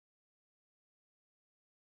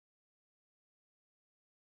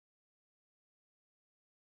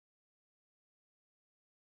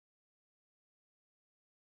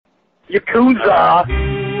Yakuza.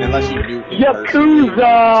 Unless you do.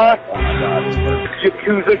 Yakuza. Oh my God, it's perfect.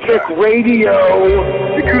 Yakuza Kick Radio.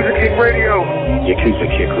 Yakuza Kick Radio. Yakuza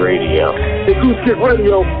Kick Radio. Yakuza Kick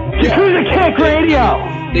Radio. Yakuza Kick Radio.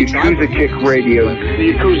 Yakuza Kick Radio. The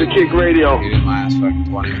Yakuza Kick Radio. Last fucking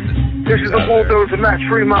 20 minutes. This is the bulldozer Max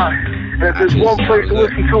Fremont. And if there's one place to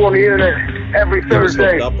listen to on the internet every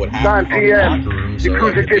Thursday, 9 p.m.,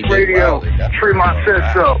 Yakuza Kick Radio. Fremont says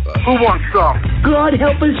so. Who wants some? God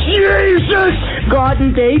help us, Jesus! God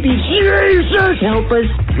and baby, Jesus help us!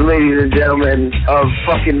 Ladies and gentlemen of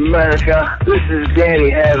fucking America, this is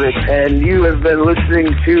Danny Havoc, and you have been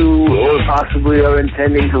listening to, or possibly are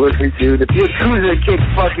intending to listen to, the Yakuza Kick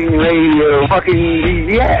fucking radio. Fucking,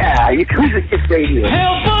 yeah! Yakuza Kick Radio.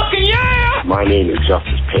 Hell fucking yeah! My name is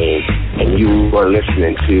Justice Payne, and you are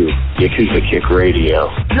listening to Yakuza Kick Radio.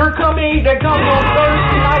 You're coming to come on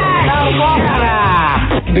Thursday night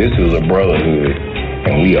in This is a brotherhood,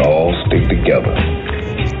 and we all stick together.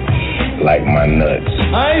 Like my nuts.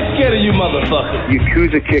 I ain't scared of you motherfuckers.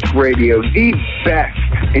 Yakuza Kick Radio, the best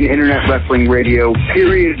in internet wrestling radio,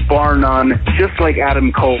 period, bar none, just like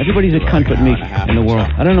Adam Cole. Everybody's a cunt but me in the world.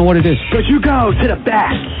 I don't know what it is. But you go to the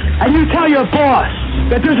back, and you tell your boss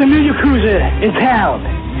that there's a new Yakuza in town.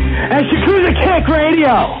 And it's Yakuza Kick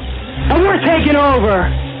Radio. And we're taking over.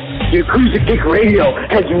 Yakuza Kick Radio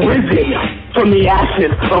has risen from the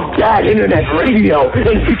ashes of bad internet radio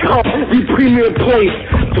and become the premier place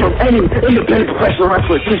for any independent professional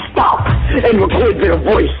wrestler to stop and record their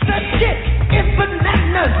voice. That shit is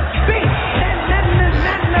bananas! Big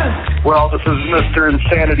bananas! Well, this is Mr.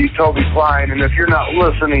 Insanity Toby Klein, and if you're not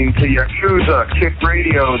listening to Yakuza Kick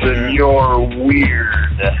Radio, then you're weird.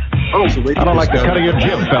 Oh, I don't like the cut of your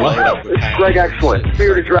jib, fella. It's Greg Excellent,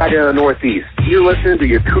 Bearded Dragon in the Northeast. You're listening to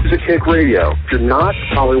Yakuza Kick Radio. If you're not,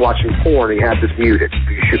 probably watching porn and you have this muted.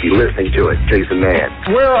 You should be listening to it. Jason Mann.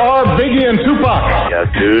 Where are Biggie and Tupac?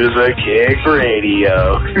 Yakuza Kick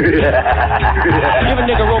Radio. Give a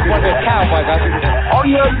nigga rope on that cowboy, guys. All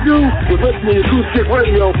you have to do is listen to Yakuza Kick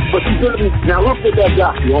Radio, but you didn't. Now look at that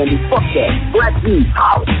guy, you homie. Fuck that. Black Keys,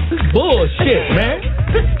 out. Bullshit, man.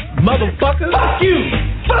 Motherfucker. Fuck you.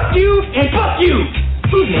 Fuck you and fuck you.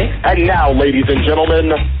 Who's next? And now, ladies and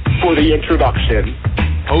gentlemen, for the introduction.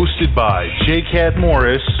 Hosted by J. Cat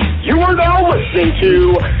Morris. You are now listening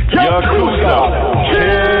to Yakuza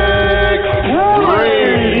Kick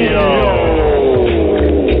Radio.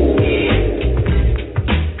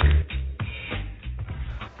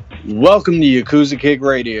 Welcome to Yakuza Kick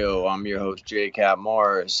Radio. I'm your host, J. Cat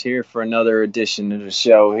Morris, here for another edition of the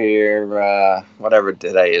show here. Whatever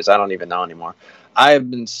today is, I don't even know anymore. I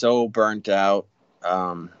have been so burnt out.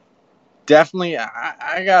 Definitely,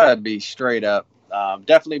 I gotta be straight up.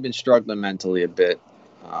 Definitely been struggling mentally a bit.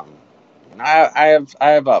 I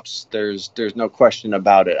have ups. There's no question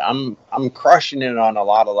about it. I'm crushing it on a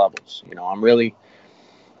lot of levels. You know, I'm really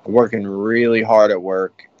working really hard at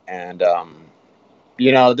work, and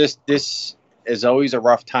you know, this is always a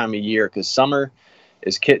rough time of year because summer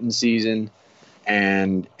is kitten season,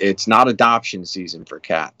 and it's not adoption season for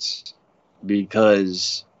cats.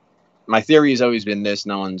 Because my theory has always been this: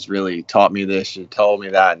 no one's really taught me this or told me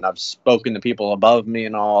that, and I've spoken to people above me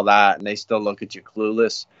and all that, and they still look at you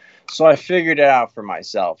clueless. So I figured it out for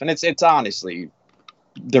myself, and it's honestly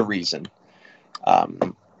the reason.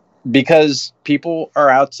 Because people are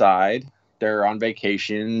outside, they're on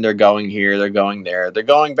vacation, they're going here, they're going there, they're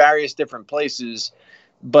going various different places,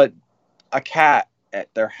 but a cat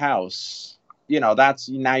at their house, you know, that's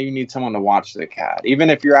now you need someone to watch the cat. Even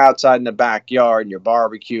if you're outside in the backyard and you're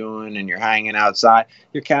barbecuing and you're hanging outside,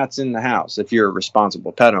 your cat's in the house. If you're a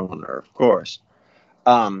responsible pet owner, of course.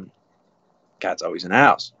 Cat's always in the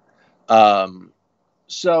house.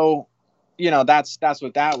 So, you know, that's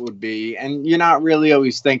what that would be. And you're not really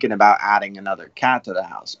always thinking about adding another cat to the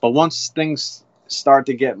house. But once things start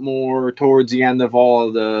to get more towards the end of all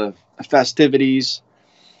of the festivities,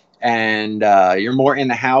 and you're more in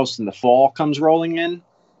the house and the fall comes rolling in,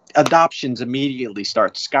 adoptions immediately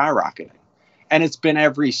start skyrocketing. And it's been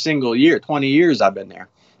every single year, 20 years I've been there,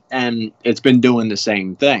 and it's been doing the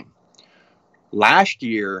same thing. Last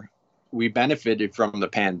year, we benefited from the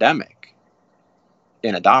pandemic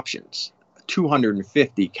in adoptions.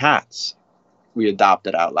 250 cats we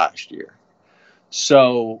adopted out last year.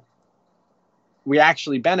 So we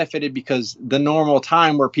actually benefited because the normal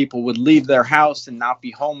time where people would leave their house and not be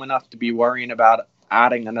home enough to be worrying about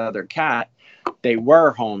adding another cat, they were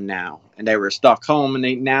home now and they were stuck home,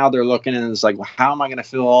 and now they're looking and it's like, well, how am I going to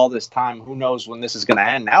fill all this time? Who knows when this is going to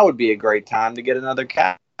end? Now would be a great time to get another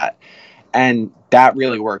cat. And that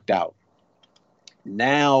really worked out.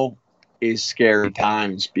 Now is scary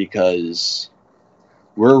times because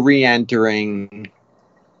we're re-entering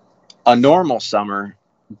a normal summer,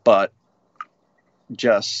 but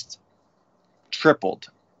just tripled,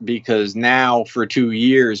 because now for 2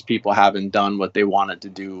 years people haven't done what they wanted to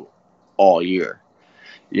do all year.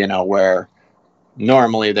 You know, where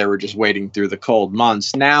normally they were just waiting through the cold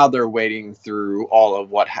months. Now they're waiting through all of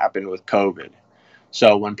what happened with COVID.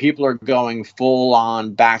 So when people are going full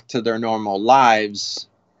on back to their normal lives,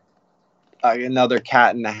 another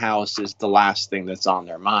cat in the house is the last thing that's on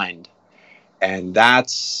their mind. And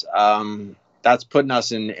that's putting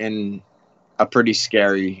us in a pretty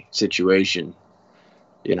scary situation.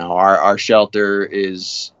 You know, our shelter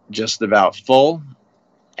is just about full,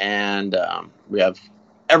 and we have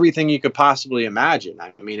everything you could possibly imagine.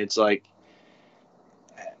 I mean, it's like,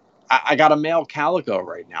 I got a male calico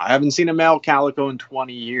right now. I haven't seen a male calico in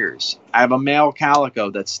 20 years. I have a male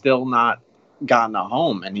calico that's still not gotten a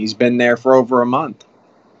home, and he's been there for over a month.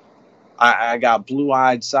 I got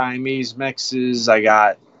blue-eyed Siamese mixes.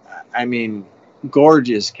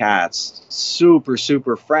 Gorgeous cats, super,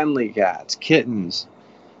 super friendly cats, kittens.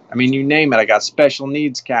 I mean, you name it. I got special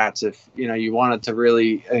needs cats. If, you know, you wanted to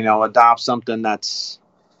really, you know, adopt something that's,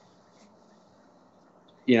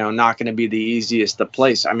 you know, not going to be the easiest to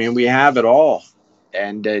place. I mean, we have it all.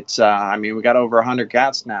 And it's, we got over 100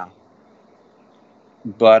 cats now.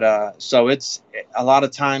 But, so it's, a lot of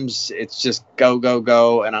times it's just go, go,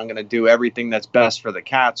 go. And I'm going to do everything that's best for the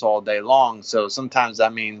cats all day long. So sometimes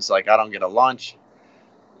that means, like, I don't get a lunch,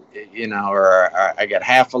 you know, or I get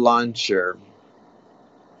half a lunch, or,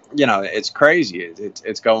 you know, it's crazy.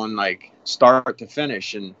 It's going like start to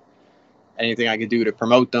finish, and anything I could do to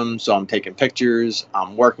promote them. So I'm taking pictures,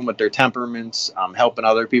 I'm working with their temperaments, I'm helping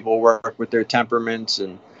other people work with their temperaments.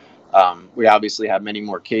 And we obviously have many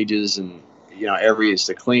more cages and, you know, areas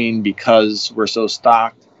to clean because we're so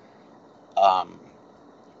stocked.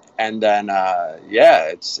 And then,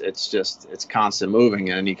 it's constant moving,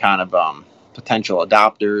 and any kind of potential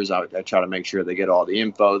adopters, I try to make sure they get all the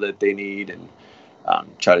info that they need, and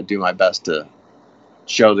try to do my best to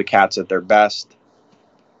show the cats at their best,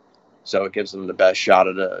 so it gives them the best shot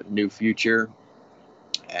at a new future.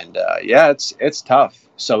 And it's tough.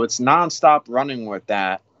 So it's nonstop running with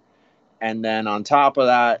that. And then on top of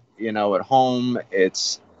that, you know, at home,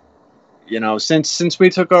 it's, you know, since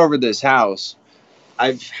we took over this house,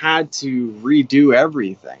 I've had to redo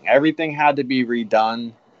everything. Everything had to be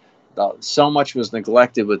redone. So much was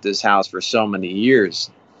neglected with this house for so many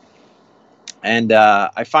years. And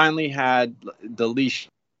I finally had the leash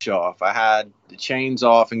off. I had the chains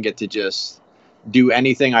off and get to just do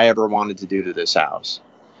anything I ever wanted to do to this house,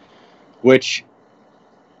 which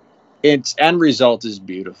its end result is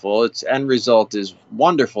beautiful. Its end result is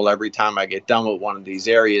wonderful every time I get done with one of these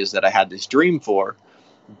areas that I had this dream for.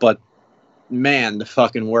 But man, the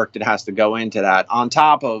fucking work that has to go into that, on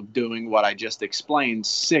top of doing what I just explained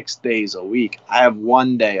 6 days a week. I have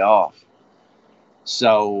 1 day off.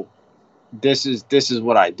 So this is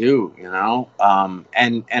what I do, you know?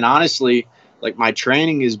 And honestly, like, my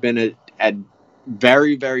training has been at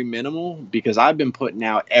very, very minimal, because I've been putting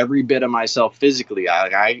out every bit of myself physically.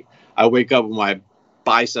 I wake up with my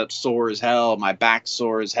biceps sore as hell, my back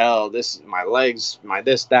sore as hell, my legs, my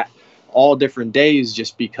this, that, all different days,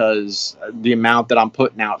 just because the amount that I'm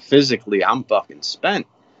putting out physically, I'm fucking spent.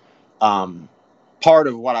 Part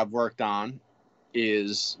of what I've worked on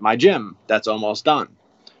is my gym. That's almost done.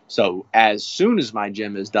 So as soon as my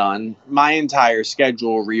gym is done, my entire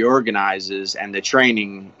schedule reorganizes and the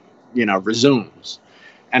training, you know, resumes.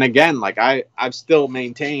 And again, like, I've still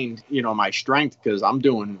maintained, you know, my strength, because I'm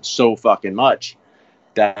doing so fucking much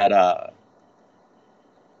that,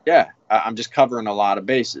 I'm just covering a lot of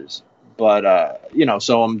bases. But, you know,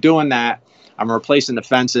 so I'm doing that. I'm replacing the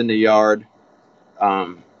fence in the yard.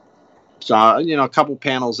 So, you know, a couple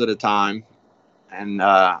panels at a time. And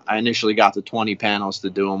I initially got the 20 panels to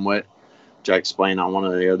do them with, which I explained on one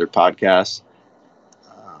of the other podcasts.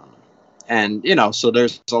 And, you know, so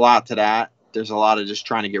there's a lot to that. There's a lot of just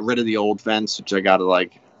trying to get rid of the old fence, which I got to,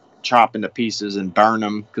 like, chop into pieces and burn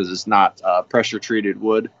them, because it's not pressure-treated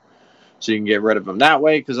wood. So you can get rid of them that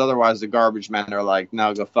way, because otherwise the garbage men are like,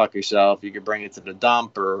 no, go fuck yourself. You could bring it to the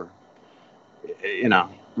dump, or, you know,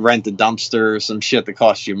 rent a dumpster or some shit that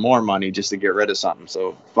costs you more money just to get rid of something.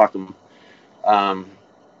 So fuck them.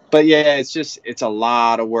 But yeah, it's a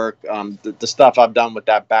lot of work. The stuff I've done with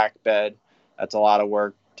that back bed, that's a lot of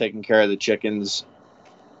work. Taking care of the chickens,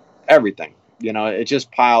 everything, you know, it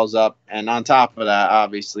just piles up. And on top of that,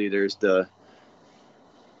 obviously there's the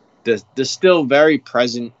still very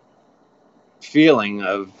present feeling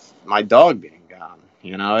of my dog being gone.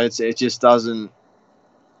 You know, it just doesn't,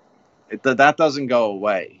 that doesn't go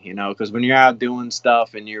away, because when you're out doing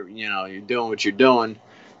stuff and you're doing what you're doing,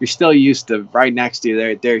 you're still used to right next to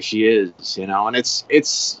you. There she is, and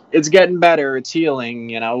it's getting better. It's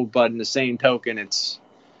healing, but in the same token, it's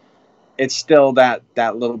still that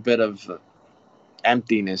little bit of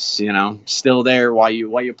emptiness, still there while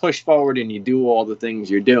you push forward and you do all the things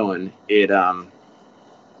you're doing. It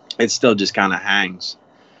still just kind of hangs.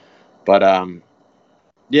 But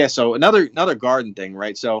yeah. So another garden thing,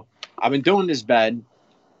 right? So I've been doing this bed,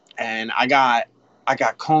 and I got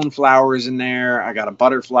coneflowers in there. I got a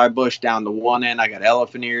butterfly bush down the one end. I got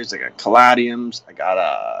elephant ears. I got caladiums. I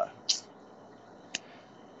got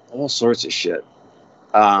all sorts of shit.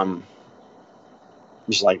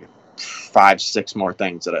 Just like 5-6 more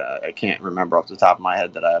things that I can't remember off the top of my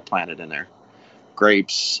head that I planted in there.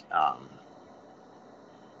 Grapes,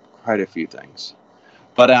 quite a few things.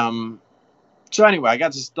 But so anyway, I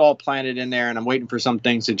got this all planted in there, and I'm waiting for some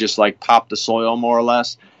things to just like pop the soil more or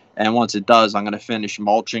less. And once it does, I'm gonna finish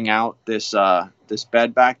mulching out this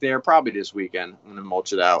bed back there. Probably this weekend, I'm gonna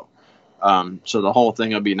mulch it out. So the whole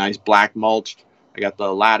thing will be nice black mulch. I got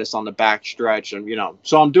the lattice on the back stretch, and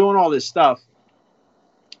so I'm doing all this stuff.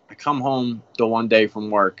 I come home the one day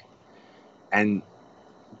from work, and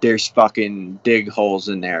there's fucking dig holes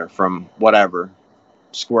in there from whatever,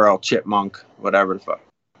 squirrel, chipmunk, whatever the fuck.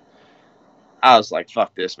 I was like,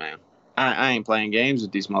 fuck this, man. I ain't playing games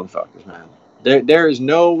with these motherfuckers, man. There is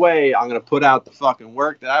no way I'm going to put out the fucking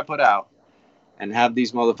work that I put out and have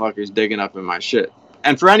these motherfuckers digging up in my shit.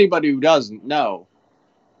 And for anybody who doesn't know,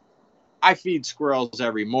 I feed squirrels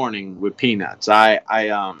every morning with peanuts. I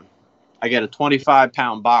get a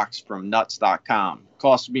 25-pound box from nuts.com.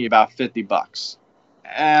 Costs me about $50.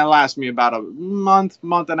 And it lasts me about a month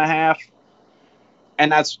and a half.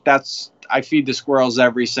 And that's I feed the squirrels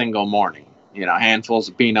every single morning. Handfuls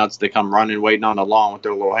of peanuts. They come running, waiting on the lawn with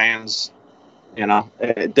their little hands.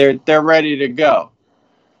 They're ready to go.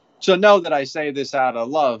 So know that I say this out of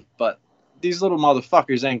love, but these little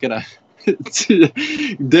motherfuckers ain't gonna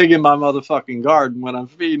dig in my motherfucking garden when I'm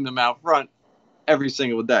feeding them out front every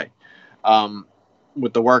single day.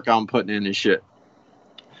 With the work I'm putting in and shit.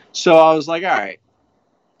 So I was like, all right,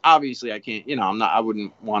 obviously I can't, I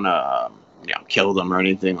wouldn't want to, kill them or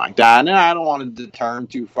anything like that. And I don't want to deter them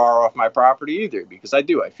too far off my property either, because I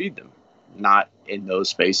feed them, not in those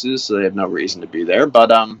spaces. So they have no reason to be there. But,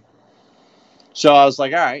 so I was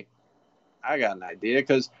like, all right, I got an idea,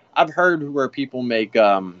 because I've heard where people make,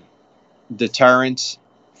 deterrents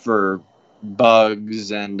for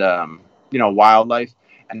bugs and, wildlife.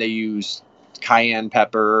 And they use cayenne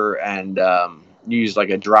pepper and use like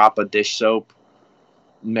a drop of dish soap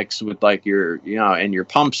mixed with like your, and your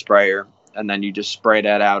pump sprayer. And then you just spray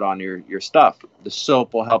that out on your stuff. The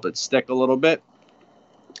soap will help it stick a little bit.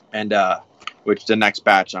 And which the next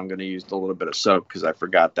batch I'm going to use a little bit of soap, because I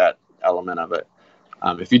forgot that element of it.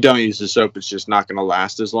 If you don't use the soap, it's just not going to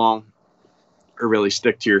last as long or really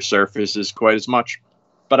stick to your surfaces quite as much.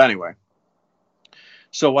 But anyway.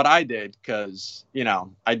 So what I did, because,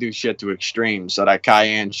 I do shit to extremes, so that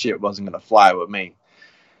cayenne shit wasn't going to fly with me.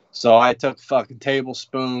 So I took a fucking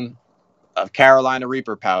tablespoon of Carolina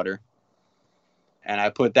Reaper powder, and I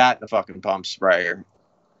put that in the fucking pump sprayer.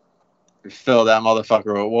 Filled that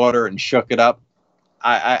motherfucker with water and shook it up.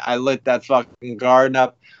 I lit that fucking garden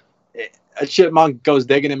up. A chipmunk goes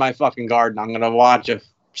digging in my fucking garden. I'm going to watch a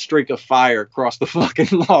streak of fire across the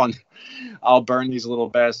fucking lawn. I'll burn these little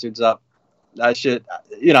bastards up. That shit,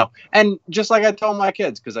 and just like I told my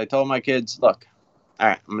kids, because I told my kids, look, all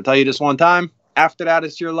right, I'm gonna tell you this one time. After that,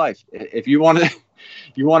 it's your life. If you want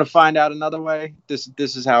to find out another way, this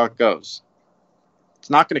is how it goes. It's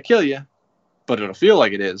not gonna kill you, but it'll feel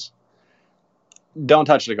like it is. Don't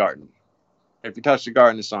touch the garden. If you touch the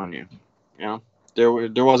garden, it's on you.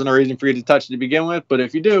 There wasn't a reason for you to touch it to begin with, but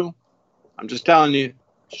if you do, I'm just telling you,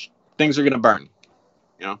 things are gonna burn.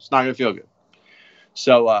 It's not gonna feel good.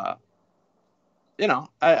 So, I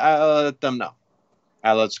let them know.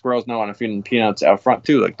 I let squirrels know when I'm feeding peanuts out front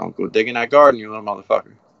too. Like, don't go digging that garden, you little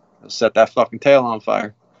motherfucker. I'll set that fucking tail on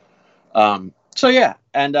fire. So yeah,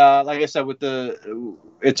 and like I said,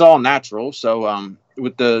 it's all natural. So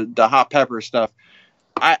with the hot pepper stuff,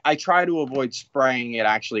 I try to avoid spraying it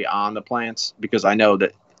actually on the plants, because I know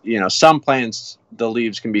that some plants, the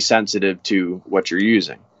leaves can be sensitive to what you're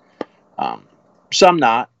using. Some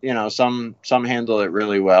not. Some handle it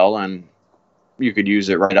really well, and you could use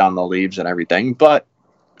it right on the leaves and everything. But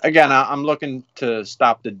again, I'm looking to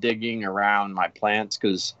stop the digging around my plants,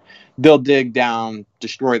 because they'll dig down,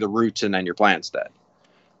 destroy the roots, and then your plant's dead.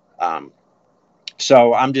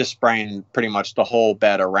 So I'm just spraying pretty much the whole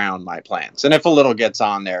bed around my plants. And if a little gets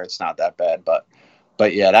on there, it's not that bad. But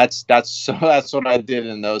But yeah, that's what I did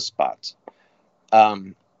in those spots.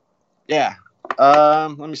 Yeah.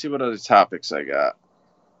 Let me see what other topics I got.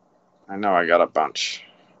 I know I got a bunch.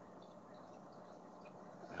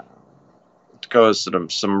 Let's go to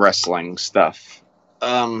some wrestling stuff.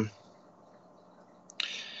 Alex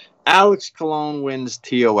Colon wins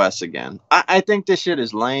TOS again. I think this shit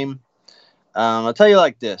is lame. I'll tell you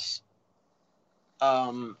like this.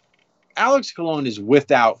 Alex Colon is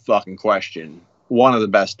without fucking question one of the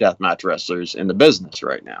best deathmatch wrestlers in the business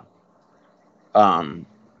right now.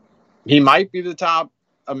 He might be the top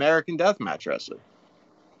American deathmatch wrestler.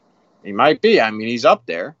 He might be. I mean, he's up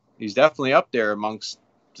there. He's definitely up there amongst.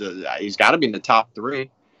 He's got to be in the top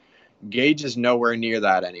 3. Gage is nowhere near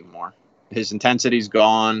that anymore. His intensity's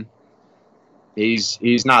gone.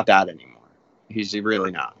 He's not that anymore. He's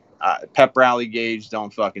really not. Pep Rally Gage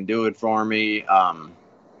don't fucking do it for me.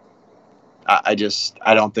 I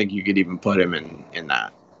don't think you could even put him in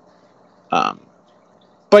that.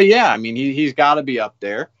 But yeah, I mean, he's got to be up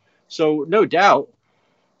there. So no doubt,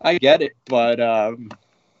 I get it. But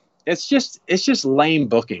it's just lame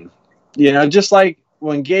booking. You know, just like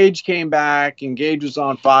when Gage came back and Gage was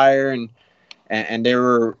on fire and they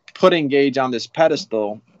were putting Gage on this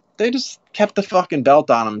pedestal, they just kept the fucking belt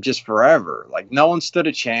on him just forever. Like, no one stood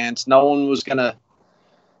a chance. No one was going to,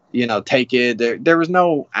 you know, take it. There was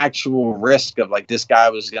no actual risk of, like, this guy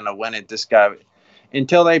was going to win it. This guy,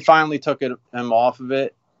 until they finally took him off of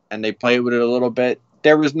it and they played with it a little bit,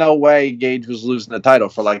 there was no way Gage was losing the title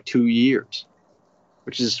for, like, 2 years,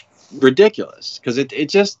 which is ridiculous. Because it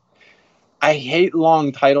just, I hate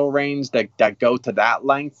long title reigns that go to that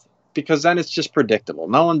length, because then it's just predictable.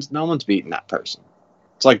 No one's beating that person.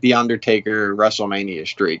 It's like the Undertaker WrestleMania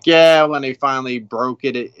streak. Yeah, when they finally broke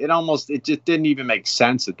it, it just didn't even make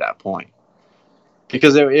sense at that point.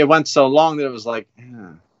 Because it went so long that it was like,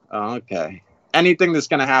 oh, okay. Anything that's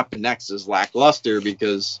going to happen next is lackluster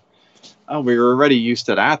because, we were already used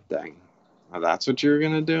to that thing. Oh, that's what you're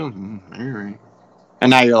going to do? All right.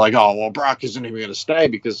 And now you're like, oh, well, Brock isn't even going to stay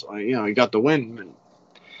because, you know, he got the win.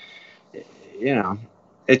 And, you know,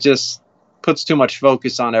 it just puts too much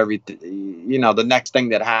focus on everything, you know, the next thing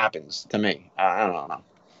that happens to me. I don't know.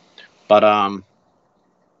 But,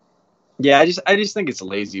 yeah, I just think it's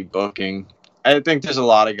lazy booking. I think there's a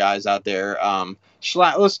lot of guys out there.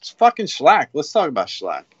 Shlak, let's talk about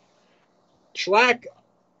Shlak. Shlak,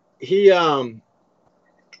 he,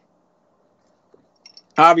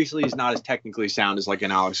 obviously he's not as technically sound as like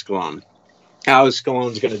an Alex Colon. Alex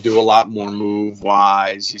Colon's going to do a lot more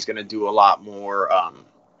move-wise. He's going to do a lot more,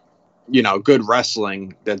 you know, good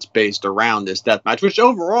wrestling that's based around this deathmatch, which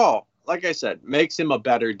overall, like I said, makes him a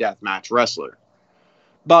better deathmatch wrestler.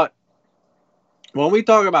 But when we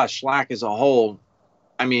talk about Shlak as a whole,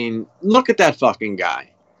 I mean, look at that fucking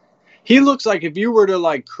guy. He looks like if you were to,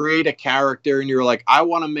 like, create a character and you're like, I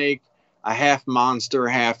want to make a half monster,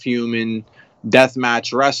 half human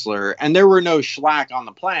deathmatch wrestler, and there were no Shlak on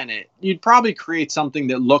the planet, you'd probably create something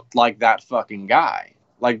that looked like that fucking guy.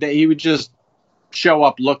 Like, that he would just show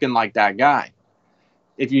up looking like that guy.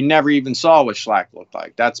 If you never even saw what Shlak looked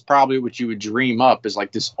like, that's probably what you would dream up as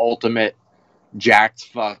like this ultimate jacked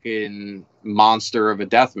fucking monster of a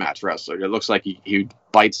deathmatch wrestler that looks like he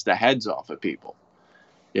bites the heads off of people.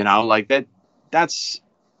 You know, like that's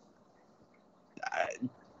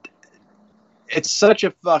it's such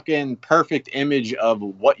a fucking perfect image of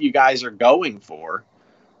what you guys are going for,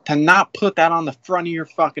 to not put that on the front of your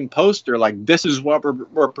fucking poster. Like, this is what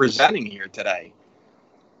we're presenting here today.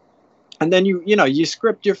 And then you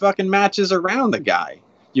script your fucking matches around the guy.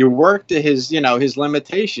 You work to his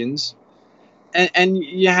limitations, and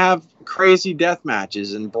you have crazy death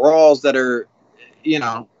matches and brawls that are,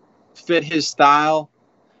 fit his style.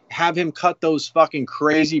 Have him cut those fucking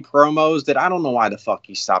crazy promos that I don't know why the fuck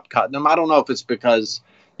he stopped cutting them. I don't know if it's because,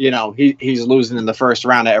 he's losing in the first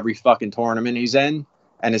round of every fucking tournament he's in,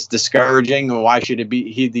 and it's discouraging. Or why should it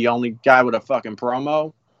be he the only guy with a fucking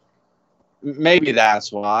promo? Maybe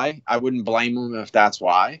that's why. I wouldn't blame him if that's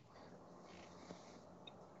why.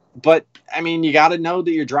 But, I mean, you got to know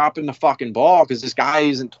that you're dropping the fucking ball, because this guy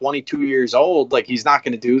isn't 22 years old. Like, he's not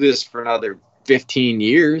going to do this for another 15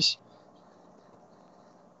 years.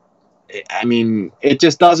 I mean, it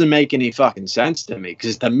just doesn't make any fucking sense to me.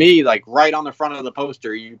 Because to me, like, right on the front of the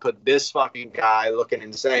poster, you put this fucking guy looking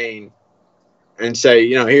insane and say,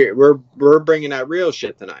 here, we're bringing that real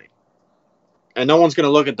shit tonight. And no one's going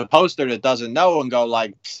to look at the poster that doesn't know and go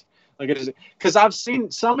like, look at this. Because I've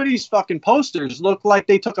seen some of these fucking posters look like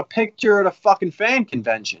they took a picture at a fucking fan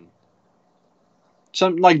convention.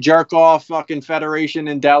 Something like jerk off fucking federation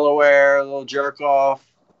in Delaware, a little jerk off,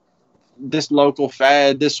 this local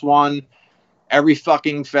fed, this one. every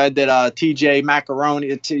fucking Fed that TJ Macaroni,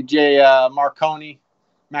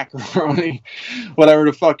 whatever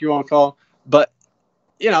the fuck you want to call him. But,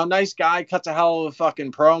 nice guy, cuts a hell of a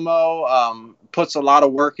fucking promo, puts a lot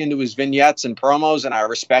of work into his vignettes and promos, and I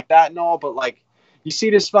respect that and all, but, like, you see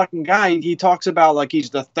this fucking guy, he talks about, like,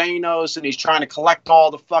 he's the Thanos, and he's trying to collect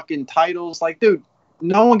all the fucking titles. Like, dude,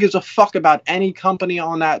 no one gives a fuck about any company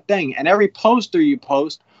on that thing, and every poster you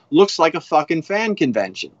post looks like a fucking fan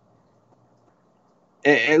convention.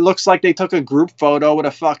 It looks like they took a group photo at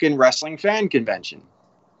a fucking wrestling fan convention.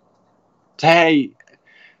 Hey,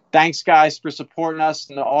 thanks guys for supporting us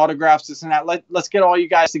and the autographs, this and that. Let's get all you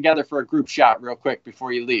guys together for a group shot real quick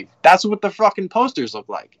before you leave. That's what the fucking posters look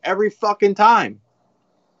like every fucking time.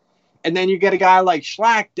 And then you get a guy like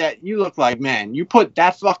Shlak that you look like, man, you put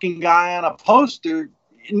that fucking guy on a poster,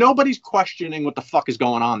 nobody's questioning what the fuck is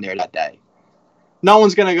going on there that day. No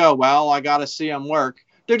one's going to go, well, I got to see him work.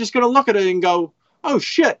 They're just going to look at it and go, oh,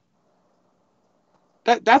 shit.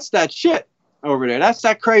 That's that shit over there. That's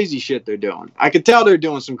that crazy shit they're doing. I can tell they're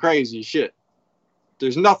doing some crazy shit.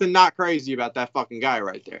 There's nothing not crazy about that fucking guy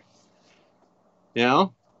right there.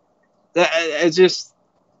 It's just,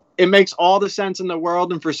 it makes all the sense in the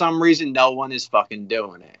world, and for some reason, no one is fucking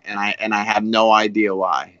doing it. And I have no idea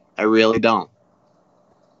why. I really don't.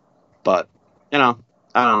 But, I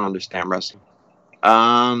don't understand wrestling.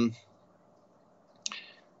 Yeah,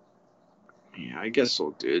 I guess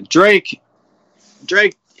we'll do it. Drake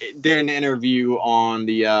did an interview on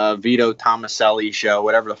the Vito Tomaselli show,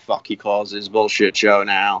 whatever the fuck he calls his bullshit show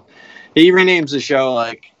now. He renames the show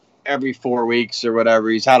like every 4 weeks or whatever.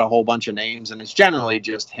 He's had a whole bunch of names, and it's generally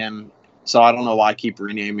just him. So I don't know why I keep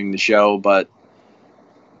renaming the show, but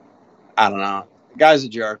I don't know. The guy's a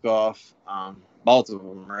jerk off. Both of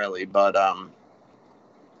them, really. But I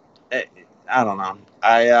don't know.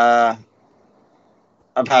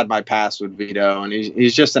 I've had my past with Vito, and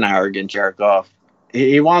he's just an arrogant jerk off.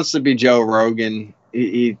 He wants to be Joe Rogan.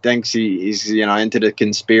 He thinks he's into the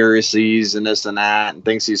conspiracies and this and that, and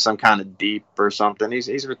thinks he's some kind of deep or something. He's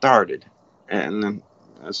retarded, and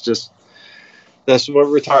that's what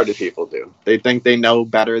retarded people do. They think they know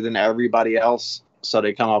better than everybody else, so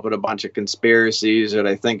they come up with a bunch of conspiracies, or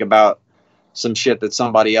they think about some shit that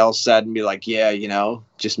somebody else said and be like, yeah,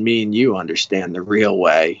 just me and you understand the real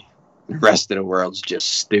way. The rest of the world's just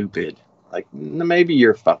stupid. Like, maybe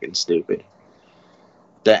you're fucking stupid.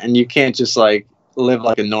 And you can't just, like, live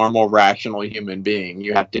like a normal, rational human being.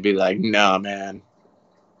 You have to be like, no, man.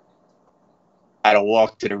 I don't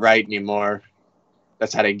walk to the right anymore.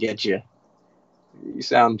 That's how they get you. You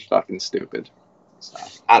sound fucking stupid. So,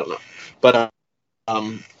 I don't know. But,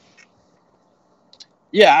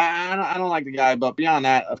 yeah, I don't like the guy. But beyond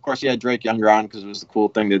that, of course, he had Drake Younger on because it was the cool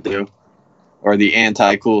thing to do. Or the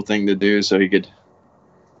anti-cool thing to do, so he could,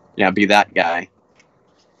 be that guy.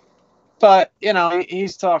 But,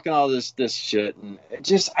 he's talking all this shit, and it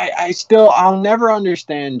just, I'll never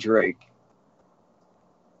understand Drake.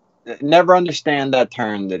 Never understand that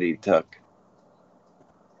turn that he took.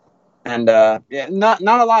 And, not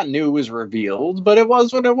a lot new was revealed, but it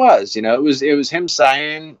was what it was. It was him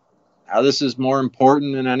saying how this is more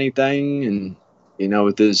important than anything, and,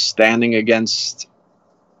 with his standing against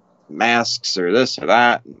masks or this or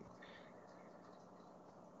that.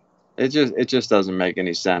 It just doesn't make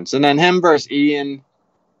any sense. And then him versus Ian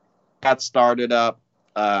got started up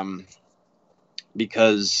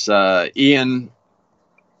because Ian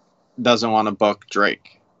doesn't want to book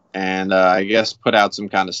Drake, and I guess put out some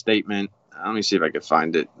kind of statement. Let me see if I can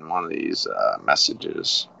find it in one of these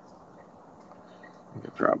messages. I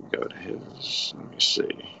could probably go to his. Let me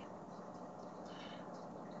see.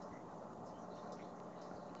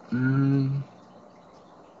 I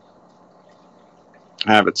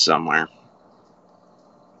have it somewhere.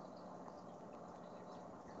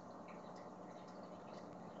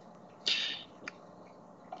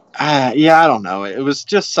 Yeah, I don't know. It was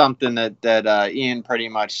just something that Ian pretty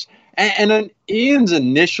much... And then Ian's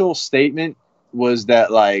initial statement was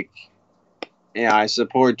that, like, I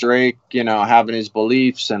support Drake, having his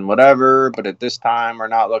beliefs and whatever, but at this time we're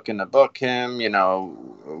not looking to book him.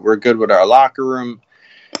 We're good with our locker room.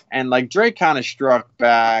 And, like, Drake kind of struck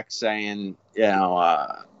back saying,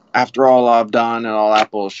 after all I've done and all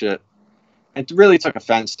that bullshit, it really took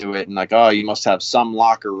offense to it. And, like, oh, you must have some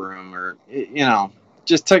locker room or,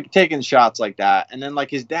 just taking shots like that. And then, like,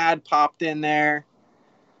 his dad popped in there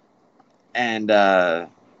and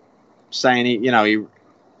saying, he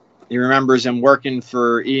remembers him working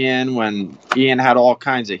for Ian when Ian had all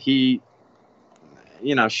kinds of heat,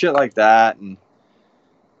 shit like that. And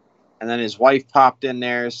then his wife popped in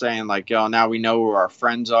there saying, like, now we know where our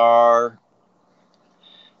friends are.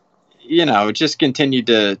 it just continued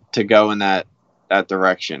to go in that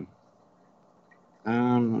direction.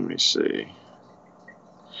 Let me see.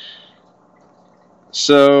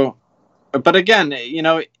 So, but again,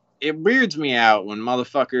 it weirds me out when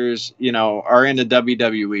motherfuckers, are in the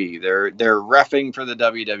WWE. They're reffing for the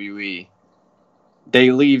WWE.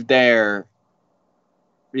 They leave there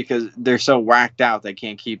because they're so whacked out they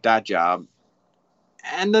can't keep that job.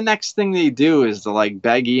 And the next thing they do is to like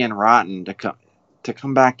beg Ian Rotten to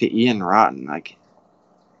come back to Ian Rotten. Like,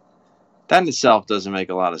 that in itself doesn't make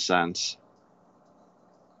a lot of sense.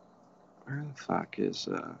 Where the fuck is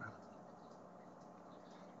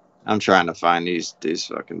I'm trying to find these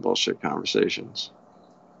fucking bullshit conversations.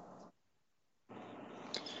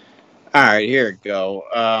 All right, here we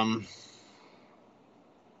go.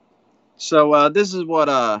 So this is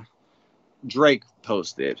what Drake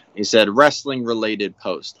posted. He said wrestling related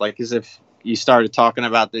post, like as if you started talking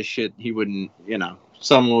about this shit, he wouldn't,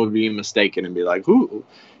 someone would be mistaken and be like, "Who?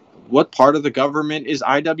 What part of the government is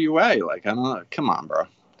IWA?" Like, I don't know. Come on, bro.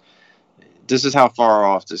 This is how far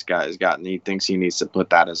off this guy has gotten. He thinks he needs to put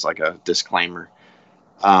that as like a disclaimer.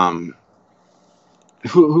 What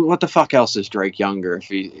the fuck else is Drake Younger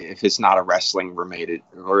if it's not a wrestling related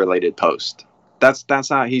post? That's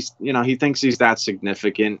not, he's, he thinks he's that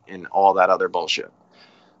significant in all that other bullshit.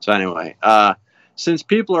 So anyway, since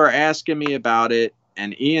people are asking me about it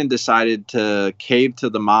and Ian decided to cave to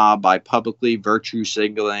the mob by publicly virtue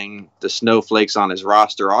signaling the snowflakes on his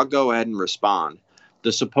roster, I'll go ahead and respond.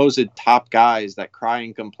 The supposed top guys that cry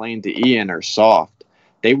and complain to Ian are soft.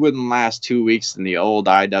 They wouldn't last 2 weeks in the old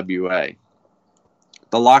IWA.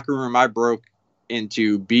 The locker room I broke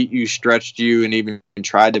into beat you, stretched you, and even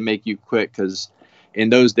tried to make you quit because in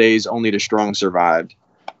those days only the strong survived.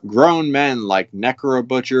 Grown men like Necro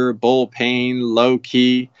Butcher, Bull Payne, Low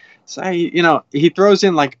Key. So, he throws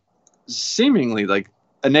in like seemingly like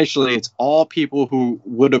initially it's all people who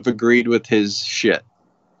would have agreed with his shit.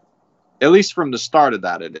 At least from the start of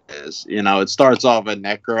that, it is. It starts off at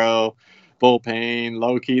Necro, Bull Payne,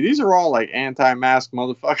 Low Key. These are all like anti-mask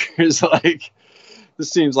motherfuckers. Like,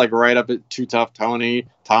 this seems like right up at Too Tough Tony,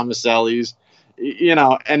 Tomaselli's,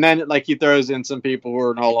 and then like he throws in some people who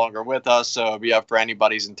are no longer with us, so it'll be up for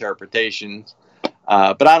anybody's interpretations.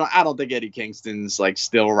 But I don't think Eddie Kingston's like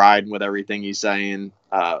still riding with everything he's saying.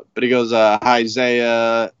 But he goes, hi,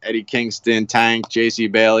 Isaiah, Eddie Kingston, Tank,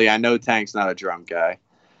 JC Bailey. I know Tank's not a drum guy.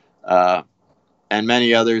 And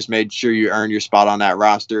many others made sure you earned your spot on that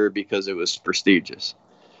roster because it was prestigious.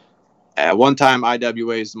 At one time,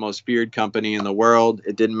 IWA is the most feared company in the world.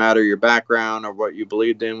 It didn't matter your background or what you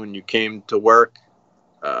believed in when you came to work.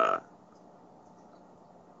 It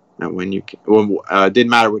didn't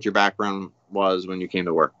matter what your background was when you came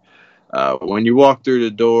to work. When you walk through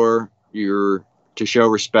the door, you're to show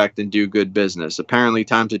respect and do good business. Apparently,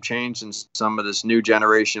 times have changed, and some of this new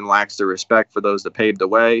generation lacks the respect for those that paved the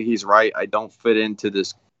way. He's right. I don't fit into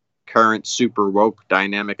this current super woke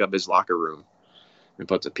dynamic of his locker room. And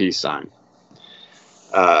puts a peace sign.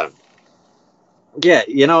 Yeah,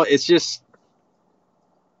 it's just,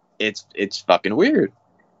 it's fucking weird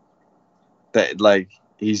that like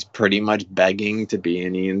he's pretty much begging to be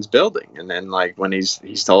in Ian's building, and then like when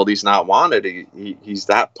he's told he's not wanted, he's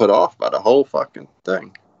that put off by the whole fucking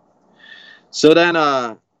thing. So then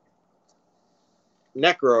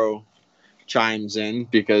Necro chimes in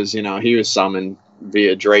because he was summoned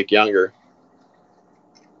via Drake Younger.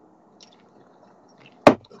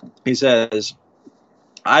 He says,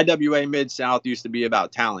 IWA Mid-South used to be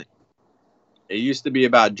about talent. It used to be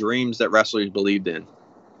about dreams that wrestlers believed in.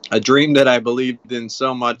 A dream that I believed in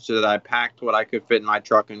so much that I packed what I could fit in my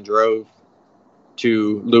truck and drove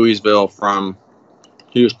to Louisville from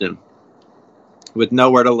Houston. With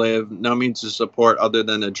nowhere to live, no means of support other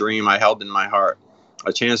than a dream I held in my heart.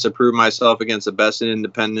 A chance to prove myself against the best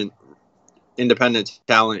independent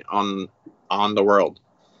talent on the world.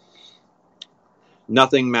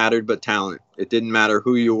 Nothing mattered but talent. It didn't matter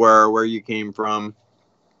who you were or where you came from.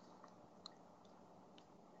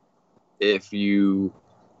 If you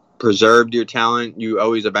preserved your talent, you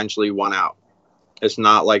always eventually won out. It's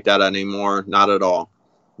not like that anymore. Not at all.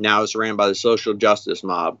 Now it's ran by the social justice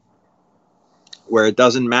mob, where it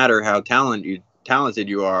doesn't matter how talented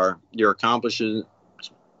you are. Your accomplishments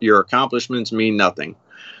mean nothing.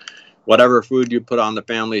 Whatever food you put on the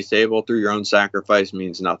family table through your own sacrifice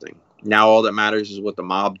means nothing. Now all that matters is what the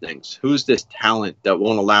mob thinks. Who's this talent that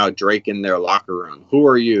won't allow Drake in their locker room? Who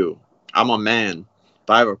are you? I'm a man. If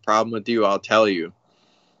I have a problem with you, I'll tell you.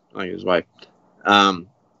 Like his wife.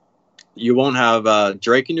 You won't have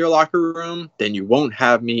Drake in your locker room, then you won't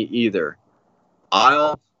have me either.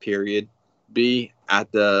 I'll, be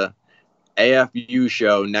at the AFU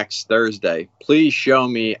show next Thursday. Please show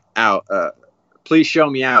me out. Please show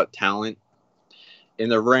me out, talent. In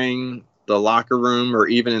the ring, the locker room, or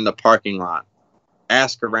even in the parking lot.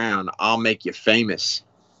 Ask around. I'll make you famous.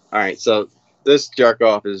 All right, so this jerk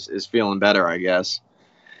off is feeling better, I guess.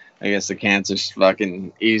 I guess the cancer's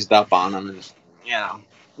fucking eased up on him, and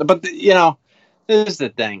But this is the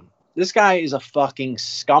thing. This guy is a fucking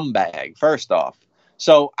scumbag. First off,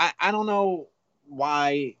 so I don't know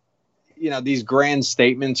why these grand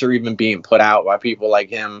statements are even being put out. Why people like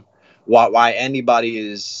him, why anybody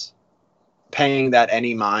is paying that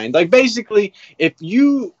any mind. Like, basically, if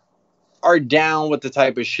you are down with the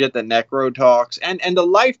type of shit that Necro talks and the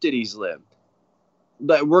life that he's lived,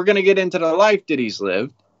 but we're gonna get into the life that he's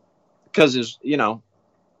lived because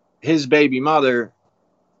his baby mother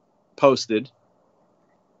posted.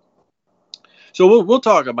 So we'll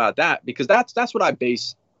talk about that, because that's what I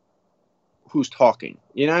base who's talking.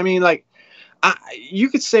 You know what I mean? Like, you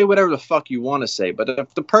could say whatever the fuck you want to say, but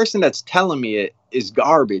if the person that's telling me it is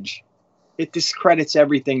garbage, it discredits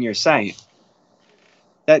everything you're saying.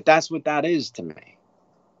 That's what that is to me.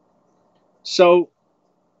 So,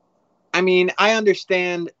 I mean, I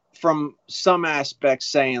understand from some aspects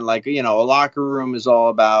saying, like, a locker room is all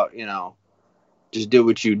about, just do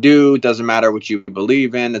what you do. It doesn't matter what you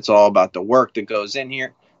believe in. It's all about the work that goes in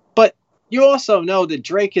here. But you also know that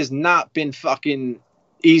Drake has not been fucking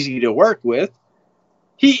easy to work with.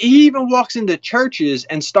 He even walks into churches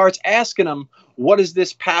and starts asking them, what does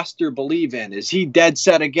this pastor believe in? Is he dead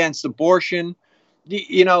set against abortion?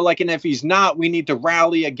 And if he's not, we need to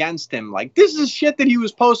rally against him. Like, this is shit that he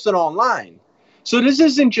was posting online. So this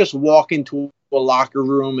isn't just walk into a locker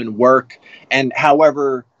room and work and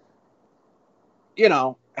however,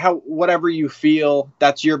 whatever you feel,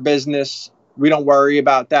 that's your business. We don't worry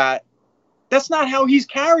about that. That's not how he's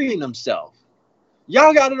carrying himself.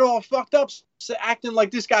 Y'all got it all fucked up, acting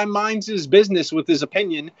like this guy minds his business with his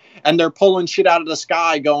opinion, and they're pulling shit out of the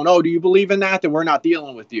sky going, oh, do you believe in that? Then we're not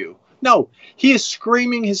dealing with you. No, he is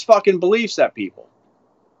screaming his fucking beliefs at people.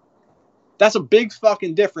 That's a big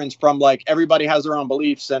fucking difference from, like, everybody has their own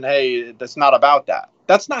beliefs and, hey, that's not about that.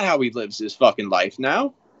 That's not how he lives his fucking life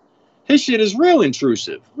now. His shit is real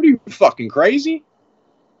intrusive. What are you, fucking crazy?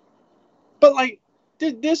 But, like,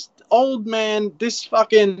 this old man, this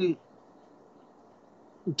fucking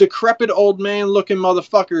decrepit old man looking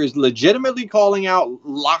motherfucker is legitimately calling out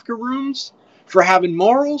locker rooms for having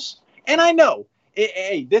morals. And I know,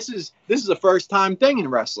 hey, this is a first time thing in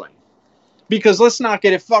wrestling, because let's not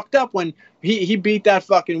get it fucked up. When he beat that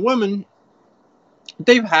fucking woman,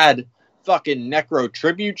 they've had fucking Necro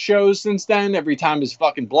tribute shows since then. Every time his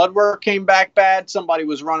fucking blood work came back bad, somebody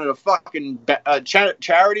was running a fucking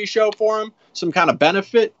charity show for him, some kind of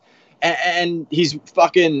benefit. And he's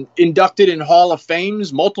fucking inducted in Hall of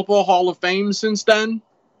Fames, multiple Hall of Fames since then.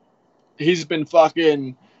 He's been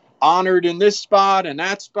fucking honored in this spot and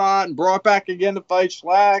that spot and brought back again to fight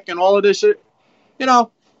Shlak and all of this shit,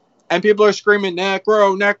 and people are screaming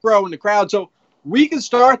Necro, Necro in the crowd. So we can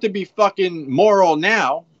start to be fucking moral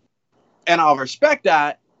now, and I'll respect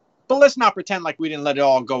that, but let's not pretend like we didn't let it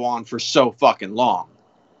all go on for so fucking long.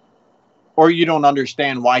 Or you don't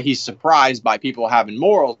understand why he's surprised by people having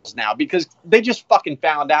morals now, because they just fucking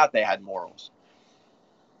found out they had morals.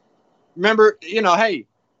 Remember, hey,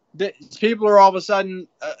 people are all of a sudden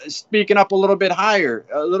speaking up a little bit higher,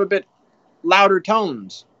 a little bit louder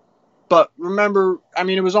tones. But remember, I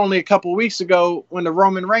mean, it was only a couple weeks ago when the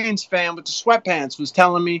Roman Reigns fan with the sweatpants was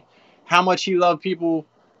telling me how much he loved people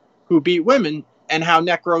who beat women and how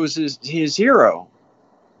Necro's is his hero.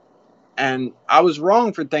 And I was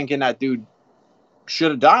wrong for thinking that dude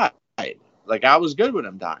should have died. Like, I was good with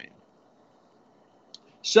him dying.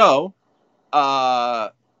 So,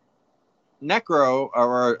 Necro,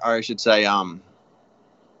 or I should say,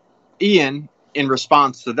 Ian, in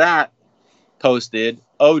response to that, posted,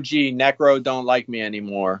 "Oh, gee, Necro don't like me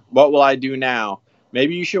anymore. What will I do now?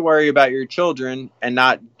 Maybe you should worry about your children and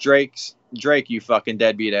not Drake, you fucking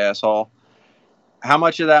deadbeat asshole. How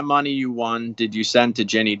much of that money you won did you send to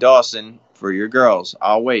Jenny Dawson for your girls?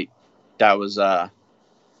 I'll wait." That was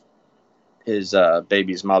his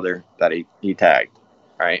baby's mother that he tagged,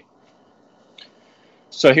 right?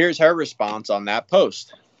 So here's her response on that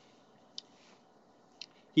post.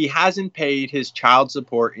 "He hasn't paid his child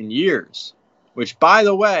support in years, which, by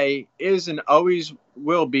the way, is and always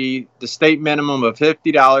will be the state minimum of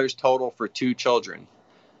 $50 total for 2 children.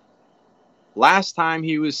 Last time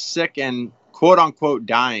he was sick and quote-unquote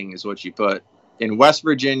dying," is what she put, "in West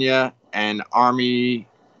Virginia and Army..."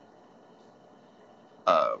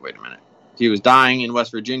 Wait a minute. "He was dying in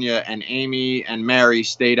West Virginia and Amy and Mary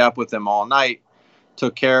stayed up with him all night.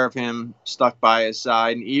 took care of him, stuck by his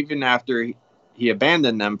side, and even after he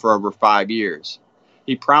abandoned them for over 5 years,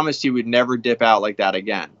 he promised he would never dip out like that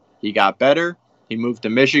again. He got better. He moved to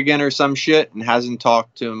Michigan or some shit and hasn't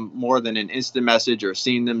talked to them more than an instant message or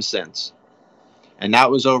seen them since. And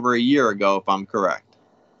that was over a year ago, if I'm correct.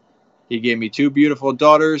 He gave me 2 beautiful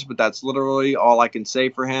daughters, but that's literally all I can say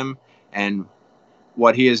for him. And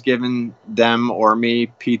what he has given them or me,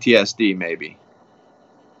 PTSD maybe.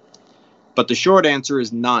 But the short answer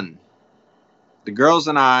is none. The girls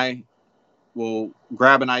and I will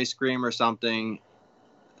grab an ice cream or something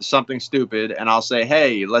stupid, and I'll say,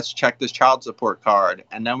 hey, let's check this child support card.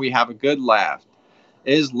 And then we have a good laugh.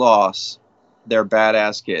 His loss, they're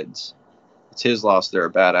badass kids. It's his loss, they're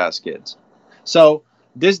badass kids. So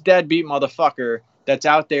this deadbeat motherfucker that's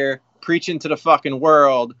out there preaching to the fucking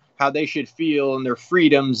world how they should feel and their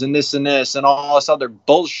freedoms and this and all this other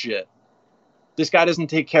bullshit. This guy doesn't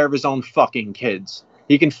take care of his own fucking kids.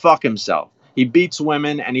 He can fuck himself. He beats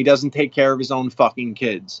women and he doesn't take care of his own fucking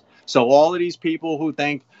kids. So all of these people who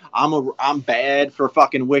think I'm bad for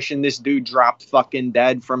fucking wishing this dude dropped fucking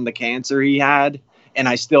dead from the cancer he had, and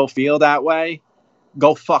I still feel that way,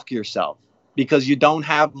 go fuck yourself. Because you don't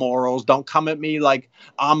have morals. Don't come at me like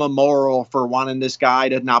I'm immoral for wanting this guy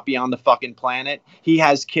to not be on the fucking planet. He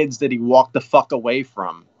has kids that he walked the fuck away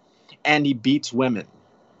from. And he beats women.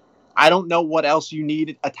 I don't know what else you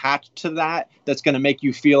need attached to that that's going to make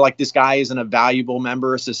you feel like this guy isn't a valuable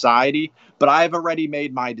member of society. But I've already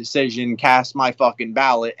made my decision, cast my fucking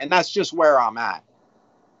ballot, and that's just where I'm at.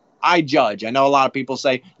 I judge. I know a lot of people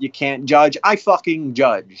say you can't judge. I fucking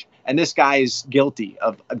judge. And this guy is guilty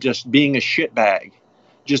of just being a shitbag.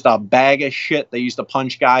 Just a bag of shit. They used to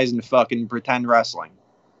punch guys in fucking pretend wrestling.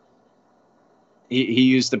 He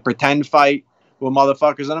used to pretend fight with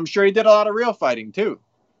motherfuckers, and I'm sure he did a lot of real fighting too.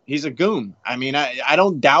 He's a goon. I mean, I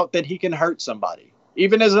don't doubt that he can hurt somebody.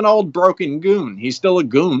 Even as an old broken goon, he's still a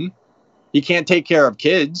goon. He can't take care of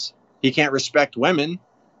kids. He can't respect women.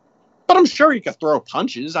 But I'm sure he can throw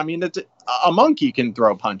punches. I mean, a monkey can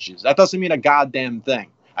throw punches. That doesn't mean a goddamn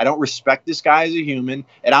thing. I don't respect this guy as a human,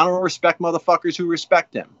 and I don't respect motherfuckers who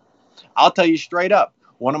respect him. I'll tell you straight up,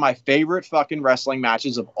 one of my favorite fucking wrestling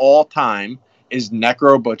matches of all time is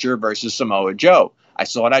Necro Butcher versus Samoa Joe. I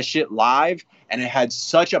saw that shit live, and it had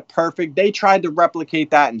such a perfect... They tried to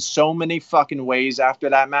replicate that in so many fucking ways after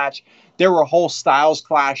that match. There were whole Styles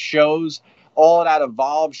Clash shows, all that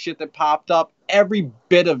Evolve shit that popped up. Every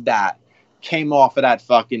bit of that came off of that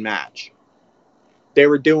fucking match. They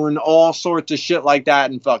were doing all sorts of shit like that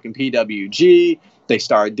in fucking PWG. They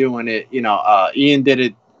started doing it, Ian did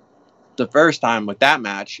it the first time with that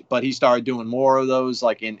match, but he started doing more of those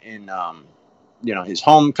like in his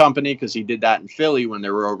home company, because he did that in Philly when they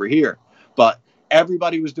were over here. But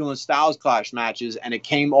everybody was doing Styles Clash matches, and it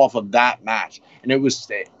came off of that match. And it was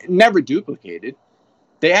never duplicated.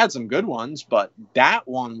 They had some good ones, but that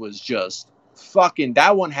one was just fucking...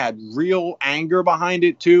 That one had real anger behind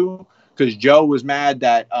it, too. Because Joe was mad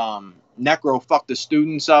that Necro fucked the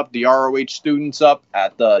students up, the ROH students up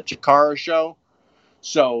at the Chikara show.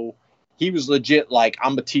 So he was legit like,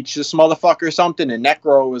 I'm going to teach this motherfucker something. And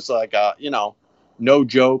Necro was like, no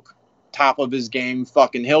joke, top of his game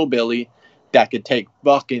fucking hillbilly that could take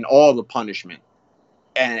fucking all the punishment.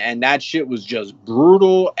 And that shit was just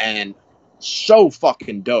brutal and so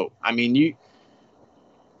fucking dope. I mean, you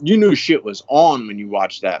knew shit was on when you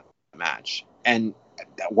watched that match. And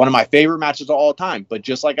one of my favorite matches of all time. But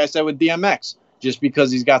just like I said with DMX, just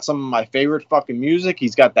because he's got some of my favorite fucking music,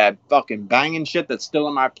 he's got that fucking banging shit that's still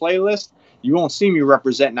in my playlist, you won't see me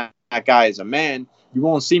representing that guy as a man. You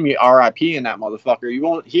won't see me RIP in that motherfucker. You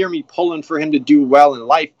won't hear me pulling for him to do well in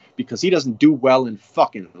life, because he doesn't do well in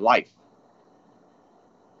fucking life.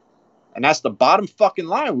 And that's the bottom fucking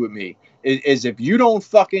line with me, is if you don't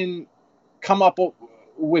fucking come up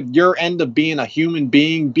with your end of being a human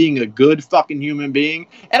being, being a good fucking human being.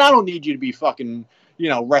 And I don't need you to be fucking,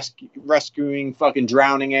 rescuing fucking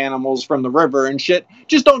drowning animals from the river and shit.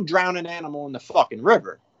 Just don't drown an animal in the fucking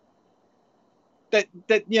river. That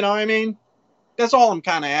you know what I mean? That's all I'm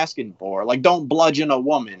kind of asking for. Like, don't bludgeon a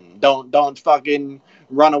woman. Don't fucking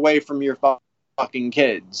run away from your fucking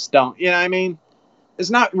kids. Don't, you know what I mean? It's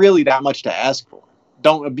not really that much to ask for.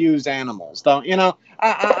 Don't abuse animals.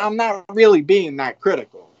 I'm not really being that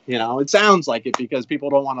critical. It sounds like it because people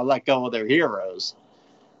don't want to let go of their heroes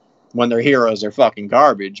when their heroes are fucking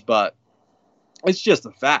garbage, but it's just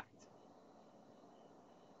a fact.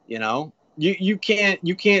 You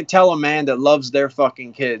can't tell a man that loves their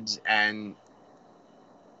fucking kids and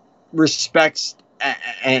respects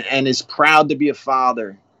and is proud to be a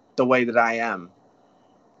father the way that I am.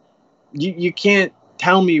 You can't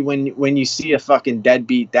tell me when you see a fucking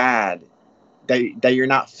deadbeat dad that you're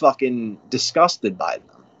not fucking disgusted by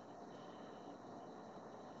them.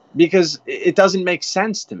 Because it doesn't make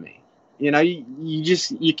sense to me. You know,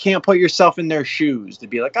 you can't put yourself in their shoes to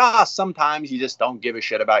be like, sometimes you just don't give a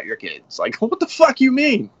shit about your kids. Like, what the fuck you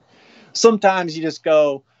mean? Sometimes you just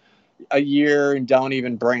go a year and don't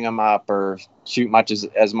even bring them up or shoot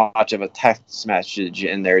as much of a text message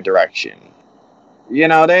in their direction. You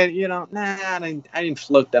know, I didn't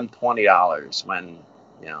float them $20 when,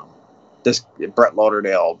 you know, this Brett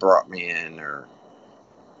Lauderdale brought me in, or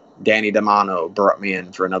Danny DeMano brought me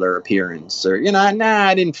in for another appearance, or, you know,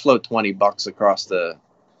 I didn't float $20 across the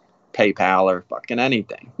PayPal or fucking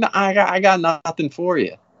anything. No, I got nothing for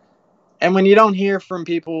you. And when you don't hear from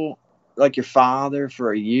people like your father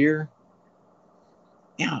for a year,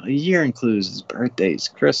 you know, a year includes his birthdays,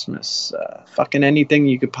 Christmas, fucking anything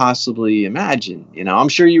you could possibly imagine. You know, I'm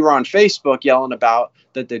sure you were on Facebook yelling about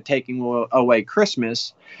that they're taking away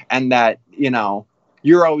Christmas, and that, you know,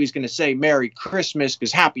 you're always going to say Merry Christmas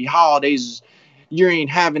because Happy Holidays, you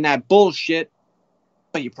ain't having that bullshit.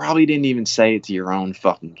 But you probably didn't even say it to your own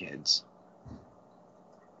fucking kids.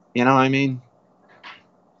 You know what I mean?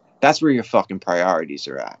 That's where your fucking priorities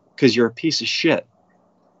are at, because you're a piece of shit.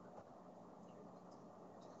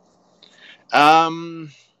 Oh,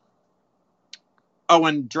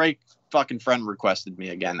 and Drake fucking friend requested me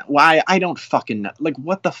again. Why? I don't fucking know. Like,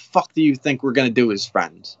 what the fuck do you think we're gonna do as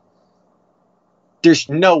friends? There's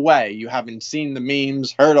no way you haven't seen the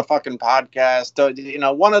memes, heard a fucking podcast. You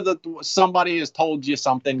know, somebody has told you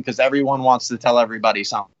something, because everyone wants to tell everybody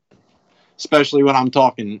something. Especially when I'm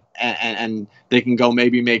talking, and they can go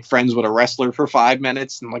maybe make friends with a wrestler for 5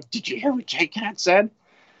 minutes. And like, did you hear what Jay Cat said?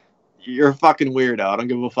 You're a fucking weirdo. I don't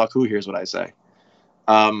give a fuck who hears what I say.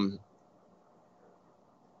 Oh,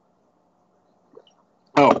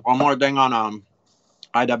 one more thing on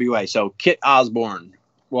IWA. So Kit Osbourne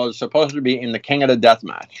was supposed to be in the King of the Death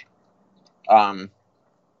match.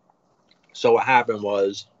 So what happened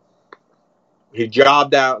was he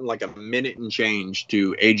jobbed out in like a minute and change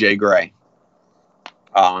to AJ Gray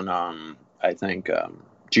on I think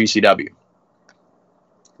GCW.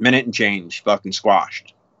 Minute and change, fucking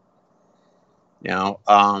squashed. You know,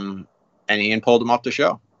 and Ian pulled him off the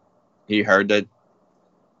show. He heard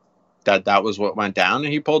that was what went down,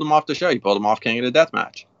 and he pulled him off the show. He pulled him off King of the Death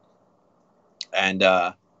match. And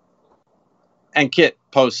Kit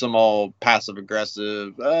posts some all passive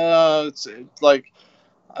aggressive. It's like,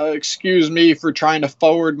 excuse me for trying to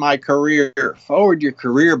forward my career. Forward your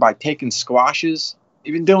career by taking squashes.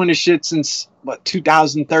 You've been doing this shit since,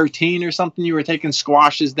 2013 or something? You were taking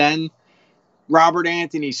squashes then? Robert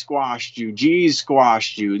Anthony squashed you. G's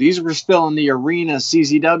squashed you. These were still in the arena,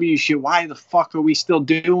 CZW shit. Why the fuck are we still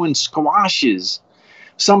doing squashes?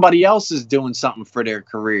 Somebody else is doing something for their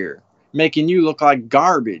career, making you look like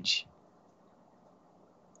garbage.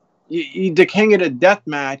 The King of the Death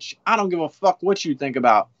match, I don't give a fuck what you think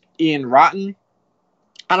about Ian Rotten.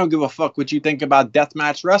 I don't give a fuck what you think about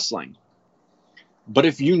deathmatch wrestling. But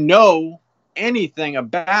if you know anything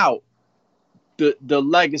about the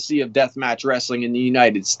legacy of deathmatch wrestling in the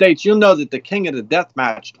United States, you'll know that the King of the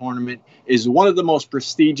Deathmatch tournament is one of the most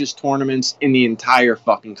prestigious tournaments in the entire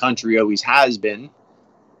fucking country, always has been.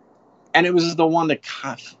 And it was the one that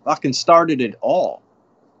fucking started it all.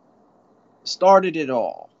 Started it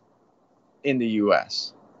all in the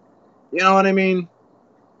U.S. You know what I mean?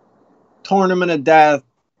 Tournament of Death,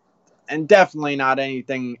 and definitely not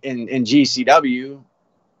anything in GCW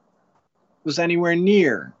was anywhere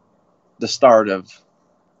near the start of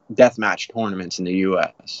deathmatch tournaments in the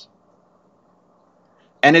U.S.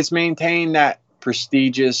 And it's maintained that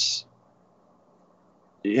prestigious,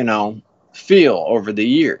 you know, feel over the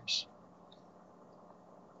years.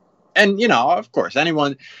 And, you know, of course,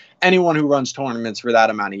 anyone who runs tournaments for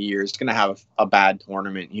that amount of years is going to have a bad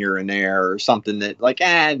tournament here and there, or something that like,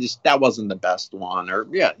 that wasn't the best one. Or,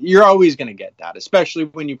 yeah, you're always going to get that, especially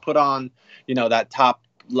when you put on, you know, that top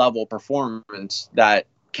level performance that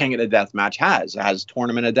King of the Death match has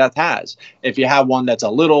Tournament of Death has. If you have one that's a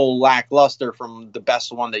little lackluster from the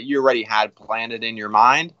best one that you already had planted in your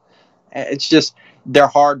mind, it's just, they're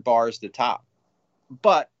hard bars to top.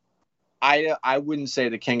 But I wouldn't say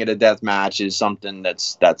the King of the Death match is something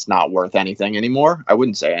that's not worth anything anymore. I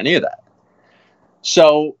wouldn't say any of that.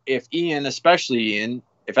 So if Ian, especially Ian,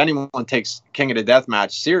 if anyone takes King of the Death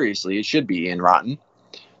match seriously, it should be Ian Rotten.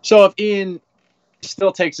 So if Ian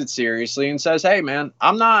still takes it seriously and says, hey man,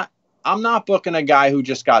 I'm not booking a guy who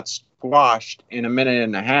just got squashed in a minute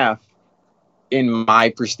and a half in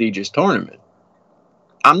my prestigious tournament.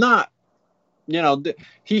 I'm not. You know,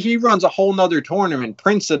 he runs a whole nother tournament,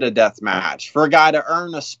 Prince of the Death Match, for a guy to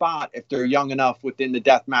earn a spot if they're young enough within the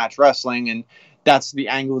death match wrestling, and that's the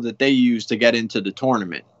angle that they use to get into the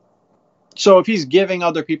tournament. So if he's giving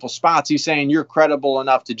other people spots, he's saying you're credible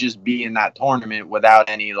enough to just be in that tournament without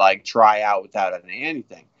any like tryout, without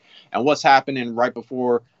anything. And what's happening right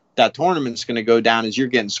before that tournament's going to go down is you're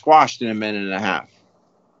getting squashed in a minute and a half,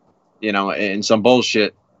 you know, in some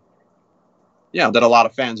bullshit, you know, that a lot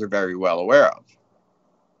of fans are very well aware of.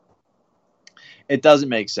 It doesn't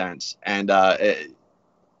make sense. And,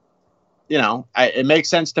 you know, it makes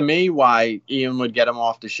sense to me why Ian would get him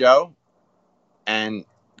off the show, and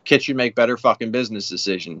Kit should make better fucking business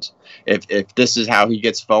decisions. If this is how he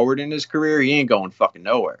gets forward in his career, he ain't going fucking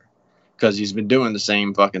nowhere, because he's been doing the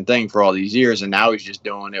same fucking thing for all these years, and now he's just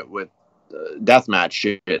doing it with deathmatch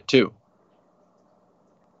shit too.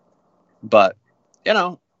 But, you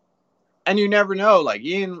know, and you never know. Like,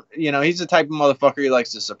 Ian, you know, he's the type of motherfucker, he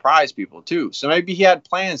likes to surprise people too. So maybe he had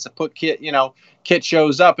plans to put Kit, you know, Kit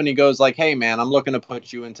shows up and he goes like, hey man, I'm looking to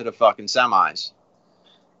put you into the fucking semis.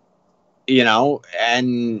 You know,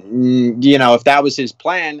 and, you know, if that was his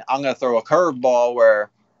plan, I'm going to throw a curveball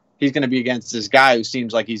where he's going to be against this guy who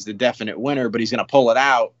seems like he's the definite winner, but he's going to pull it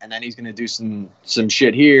out, and then he's going to do some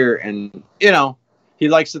shit here. And, you know, he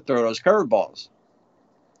likes to throw those curveballs.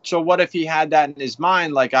 So what if he had that in his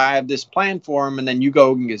mind, like, I have this plan for him, and then you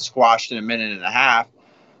go and get squashed in a minute and a half,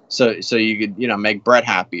 so you could, you know, make Brett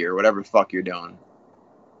happy or whatever the fuck you're doing.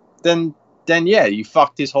 Then yeah, you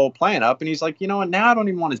fucked his whole plan up, and he's like, you know what, now I don't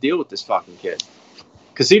even want to deal with this fucking kid.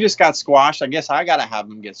 Because he just got squashed. I guess I got to have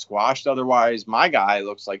him get squashed. Otherwise, my guy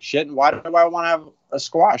looks like shit, and why do I want to have a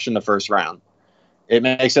squash in the first round? It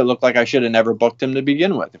makes it look like I should have never booked him to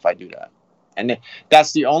begin with if I do that. And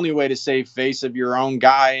that's the only way to save face of your own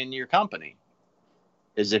guy in your company,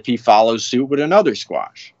 is if he follows suit with another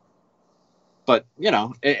squash. But, you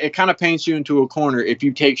know, it kind of paints you into a corner if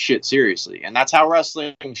you take shit seriously. And that's how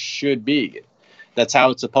wrestling should be. That's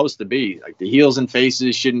how it's supposed to be. Like, the heels and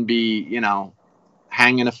faces shouldn't be, you know,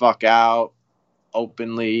 hanging the fuck out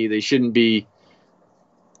openly. They shouldn't be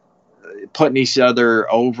putting each other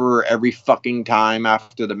over every fucking time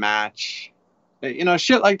after the match. You know,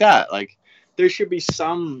 shit like that. Like, there should be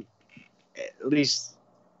some, at least,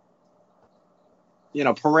 you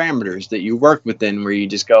know, parameters that you work within where you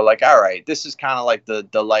just go like, all right, this is kind of like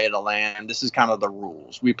the lay of the land. This is kind of the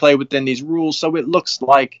rules. We play within these rules, so it looks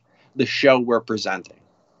like the show we're presenting.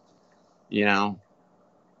 You know?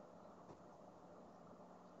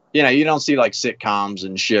 You know, you don't see like sitcoms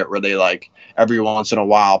and shit where they like every once in a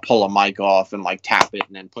while pull a mic off and like tap it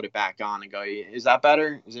and then put it back on and go, is that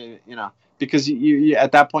better? Is it, you know, because you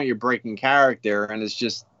at that point you're breaking character, and it's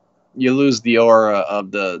just, you lose the aura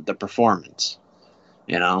of the performance.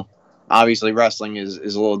 You know, obviously wrestling is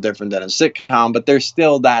a little different than a sitcom, but there's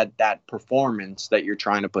still that performance that you're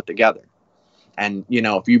trying to put together. And, you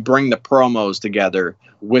know, if you bring the promos together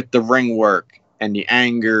with the ring work and the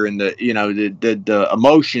anger and the, you know, the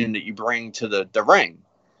emotion that you bring to the ring,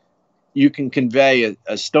 you can convey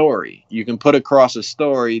a story. You can put across a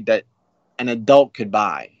story that an adult could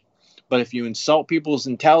buy. But if you insult people's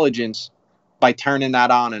intelligence by turning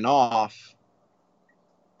that on and off,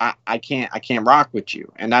 I can't rock with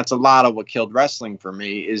you. And that's a lot of what killed wrestling for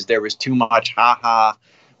me, is there was too much haha,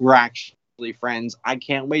 we're actually friends, I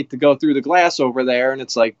can't wait to go through the glass over there. And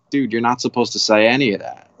it's like, dude, you're not supposed to say any of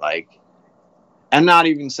that. Like, I'm not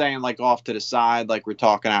even saying like off to the side, like we're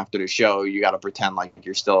talking after the show, you got to pretend like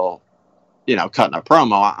you're still, you know, cutting a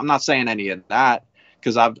promo. I'm not saying any of that,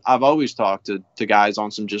 because I've always talked to guys on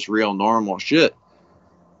some just real normal shit.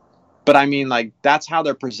 But I mean, like, that's how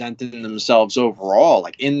they're presenting themselves overall,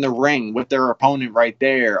 like in the ring with their opponent right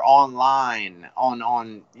there, online,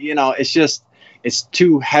 on, you know, it's just, it's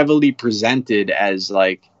too heavily presented as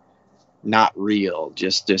like not real,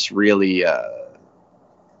 just really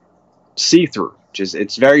see-through. Just,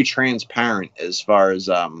 it's very transparent as far as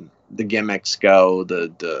the gimmicks go,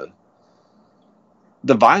 the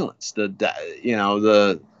violence, you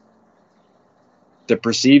know, the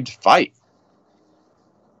perceived fight.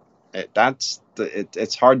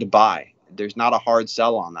 It's hard to buy. There's not a hard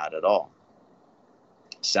sell on that at all.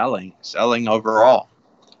 Selling overall.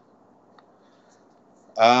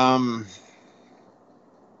 So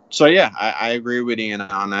yeah, I agree with Ian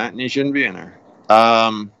on that, and he shouldn't be in there.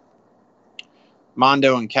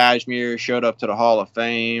 Mondo and Kashmir showed up to the Hall of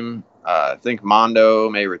Fame. I think Mondo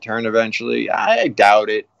may return eventually. I doubt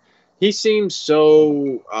it. He seems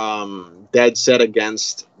so dead set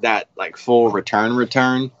against that like full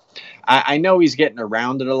return. I know he's getting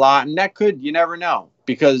around it a lot, and that could, you never know,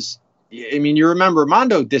 because I mean, you remember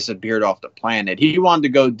Mondo disappeared off the planet. He wanted to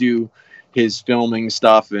go do, his filming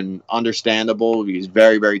stuff, and understandable. He's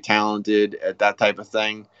very, very talented at that type of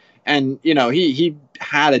thing. And, you know, he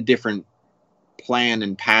had a different plan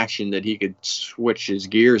and passion that he could switch his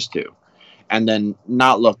gears to and then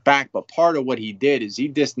not look back. But part of what he did is he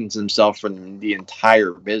distanced himself from the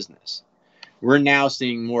entire business. We're now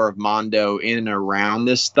seeing more of Mondo in and around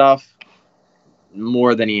this stuff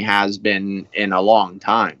more than he has been in a long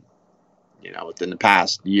time. You know, within the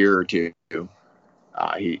past year or two,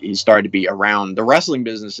 he started to be around the wrestling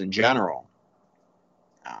business in general.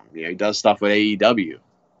 You know, he does stuff with AEW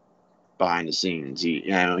behind the scenes. You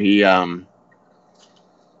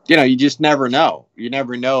just never know. You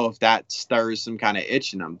never know if that stirs some kind of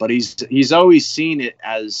itch in him. But he's always seen it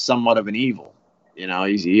as somewhat of an evil. You know,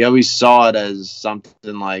 he always saw it as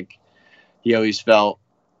something like he always felt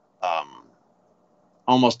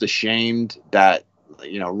almost ashamed that,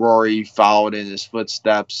 you know, Rory followed in his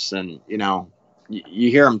footsteps. And, you know,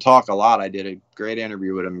 you hear him talk a lot. I did a great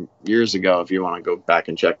interview with him years ago if you want to go back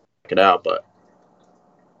and check it out. But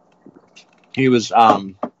he was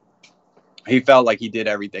he felt like he did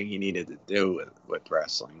everything he needed to do with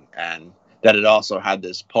wrestling, and that it also had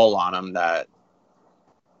this pull on him that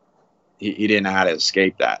he didn't know how to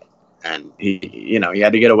escape that, and he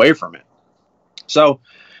had to get away from it. So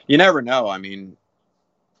you never know. I mean,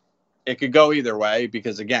 it could go either way,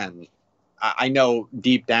 because again, I know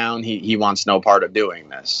deep down he wants no part of doing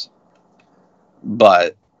this,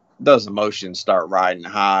 but those emotions start riding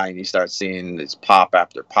high, and you start seeing this pop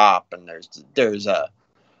after pop, and there's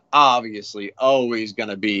obviously always going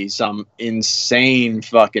to be some insane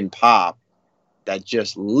fucking pop that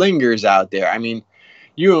just lingers out there. I mean,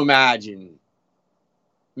 you imagine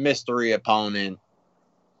mystery opponent,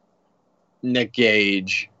 Nick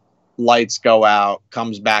Gage, lights go out,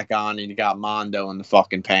 comes back on, and you got Mondo in the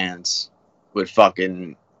fucking pants with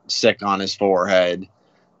fucking sick on his forehead,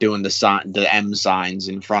 doing the M signs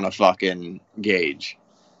in front of fucking Gage.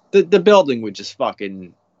 The building would just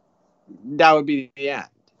fucking, that would be the end.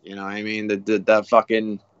 You know what I mean? The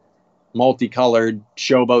fucking multicolored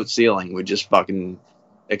showboat ceiling would just fucking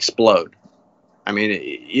explode. I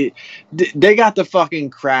mean, they got the fucking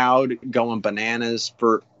crowd going bananas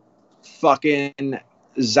for fucking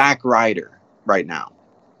Zack Ryder right now.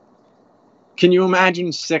 Can you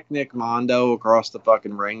imagine sick Nick Mondo across the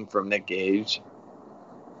fucking ring from Nick Gage?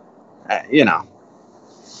 You know,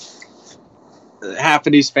 half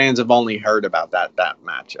of these fans have only heard about that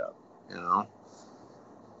matchup, you know?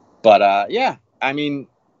 But, yeah, I mean,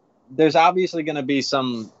 there's obviously going to be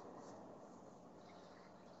some,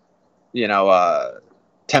 you know,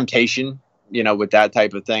 temptation, you know, with that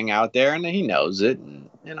type of thing out there. And he knows it, and,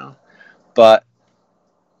 you know. But,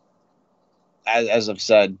 as I've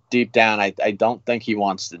said, deep down, I don't think he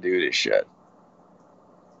wants to do this shit.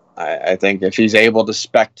 I think if he's able to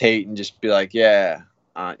spectate and just be like, yeah,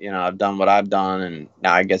 you know, I've done what I've done, and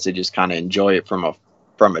now I guess I just kind of enjoy it from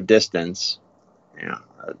a distance, you know.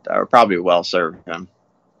 That would probably well serve him.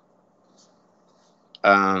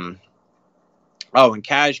 Oh, and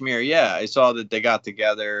Kashmir, yeah, I saw that they got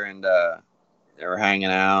together and they were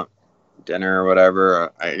hanging out, dinner or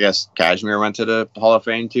whatever. I guess Kashmir went to the Hall of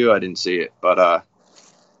Fame too. I didn't see it, but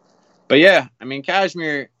yeah, I mean,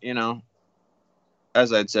 Kashmir, you know,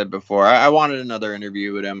 as I'd said before, I wanted another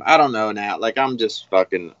interview with him. I don't know now, like I'm just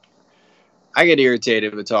fucking, I get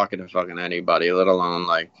irritated with talking to fucking anybody, let alone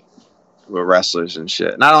like with wrestlers and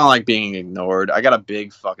shit. And I don't like being ignored. I got a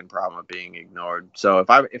big fucking problem with being ignored. So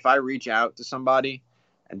if I reach out to somebody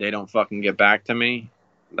and they don't fucking get back to me,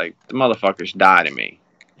 like the motherfuckers die to me,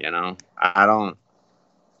 you know? I don't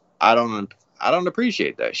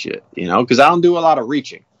appreciate that shit, you know, because I don't do a lot of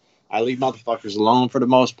reaching. I leave motherfuckers alone for the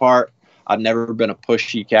most part. I've never been a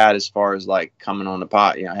pushy cat as far as like coming on the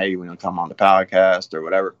pod, you know, hey, you want to come on the podcast or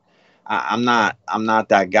whatever. I'm not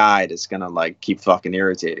that guy that's gonna like keep fucking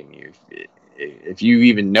irritating you. If you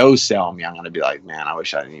even know sell me, I'm gonna be like, man, I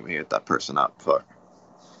wish I didn't even hit that person up. Fuck,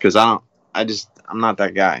 because I'm not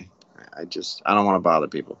that guy. I don't want to bother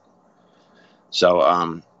people.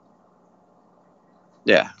 So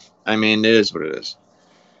yeah, I mean, it is what it is.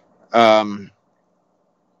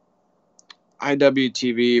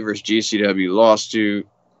 IWTV versus GCW lawsuit.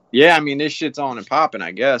 Yeah, I mean, this shit's on and popping,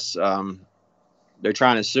 I guess. They're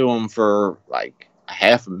trying to sue him for like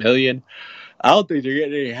 $500,000. I don't think they're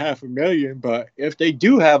getting any $500,000, but if they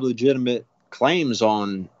do have legitimate claims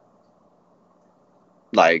on,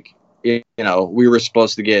 like, you know, we were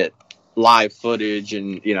supposed to get live footage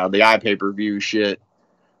and, you know, the iPay-per-view shit,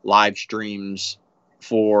 live streams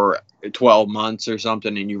for 12 months or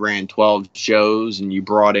something, and you ran 12 shows and you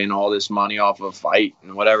brought in all this money off of a fight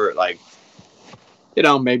and whatever, like, you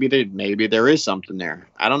know, maybe there is something there.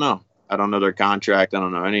 I don't know. I don't know their contract. I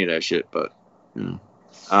don't know any of that shit, but, you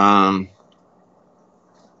know.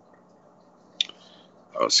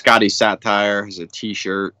 Scotty Satire has a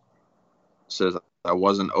T-shirt. Says, I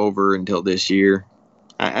wasn't over until this year.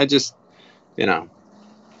 I just, you know.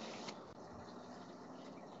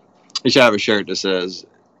 You should have a shirt that says,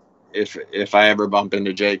 if I ever bump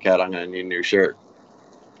into J-Cat, I'm going to need a new shirt.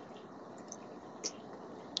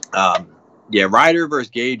 Yeah, Ryder versus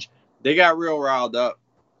Gage, they got real riled up.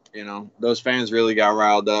 You know, those fans really got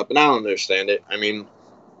riled up, and I don't understand it. I mean,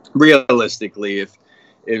 realistically, if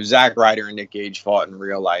Zack Ryder and Nick Gage fought in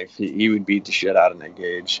real life, he would beat the shit out of Nick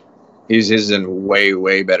Gage. He's in way,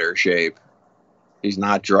 way better shape. He's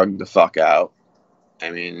not drugged the fuck out. I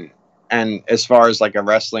mean... And as far as like a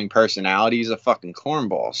wrestling personality, he's a fucking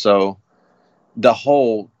cornball. So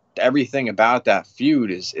everything about that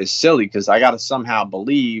feud is silly, because I got to somehow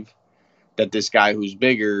believe that this guy who's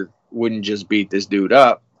bigger wouldn't just beat this dude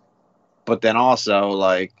up. But then also,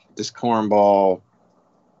 like, this cornball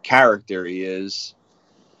character he is,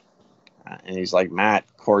 and he's like Matt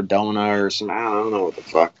Cardona or something. I don't know what the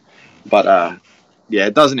fuck. But, yeah,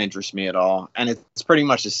 it doesn't interest me at all. And it's pretty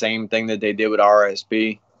much the same thing that they did with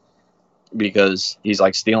RSP. Because he's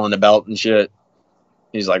like stealing the belt and shit.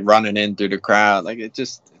 He's like running in through the crowd. Like,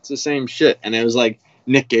 it's the same shit. And it was like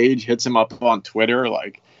Nick Gage hits him up on Twitter.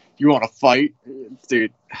 Like, you want to fight?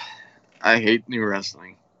 Dude, I hate new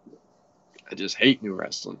wrestling. I just hate new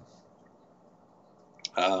wrestling.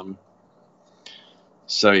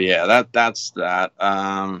 So yeah, that's that.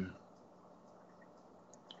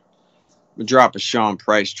 We'll drop a Sean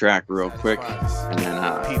Price track real quick and then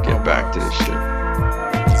get back to this shit.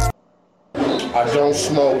 I don't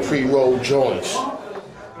smoke pre-rolled joints.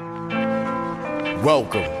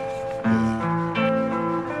 Welcome.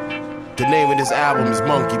 The name of this album is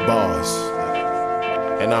Monkey Bars,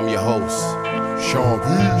 and I'm your host, Sean P.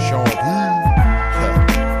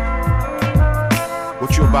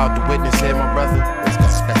 What you about to witness here, my brother?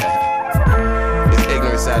 It's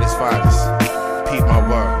ignorance at its finest. Peep my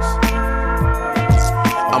words.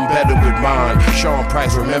 I'm better with mine. Sean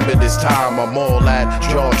Price, remember this time. I'm all at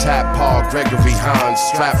Jaw Tap, Paul, Gregory Hines,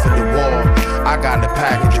 strapped for the wall. I got a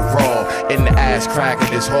package of raw in the ass crack of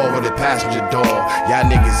this hall with a passenger door. Y'all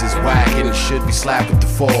niggas is whack and should be slapped with the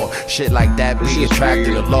four. Shit like that be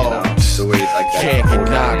attracting the law. Can't get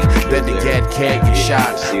knocked, better get, can't get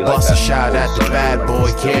shot. Bust a shot at the bad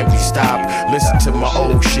boy, can't be stopped. Listen to my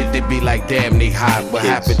old shit, they be like, damn, they hot. What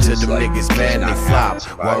happened to them niggas, man, they flop.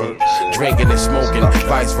 Word. Drinking and smoking,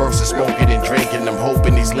 vice versa, smoking and drinking. I'm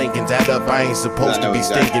hoping these Lincolns add up, I ain't supposed to be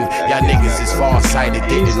stinking. Y'all niggas is far-sighted,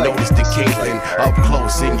 didn't notice the kingpin. Up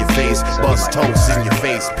close in your face, bust toast in your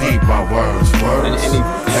face. Peep my words.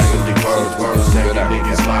 Heavenly words. That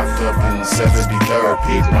niggas locked up in 73rd.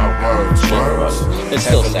 Peep my words.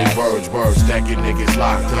 Heavenly words. That niggas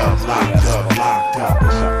locked up.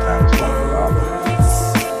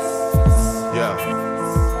 Yeah.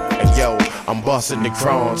 And yo, I'm busting the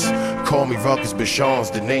crowns. Call me Ruckus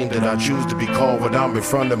Bichons, the name that I choose to be called when I'm in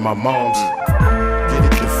front of my moms. Get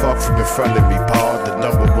it the fuck from in front of me, Paul. The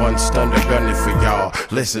 #1 stunner gunning for y'all.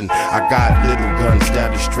 Listen, I got little guns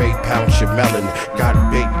that are straight pound your melon. Got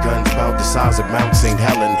big guns about the size of Mount St.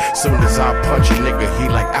 Helen. Soon as I punch a nigga, he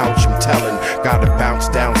like, ouch, I'm telling. Gotta bounce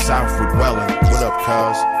down south with Welling. What up,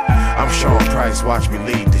 cuz? I'm Sean Price, watch me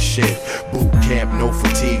lead the shit. Boot camp, no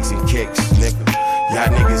fatigues and kicks, nigga. Y'all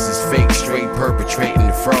niggas is fake, straight perpetrating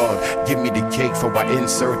the fraud. Give me the cake for I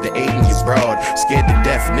insert the 8 in your broad. Scared to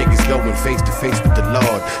death, niggas going face to face with the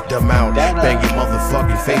Lord. Dumb out, bang your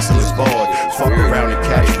motherfucking face on this board. Fuck around and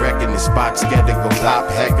catch wreck in the spot. Scared to go pop,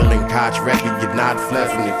 heckling, coach, wrecking. You're not fled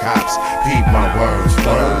from the cops. Peep my words.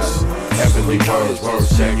 Heavenly words.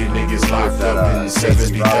 Tag your niggas locked up in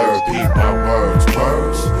 73rd. Peep my words.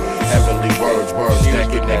 Heavenly words. Tag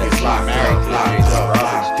your niggas locked up.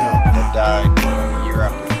 Died a year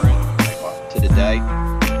after to the day.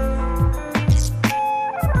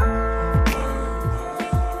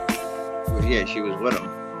 Well, yeah, she was with him.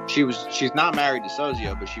 She's not married to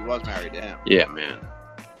Sozio, but she was married to him. Yeah, man.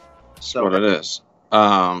 So what it is.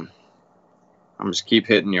 I'm just keep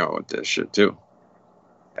hitting you with this shit too.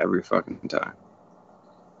 Every fucking time.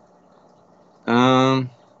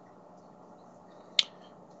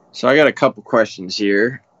 So I got a couple questions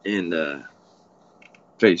here in the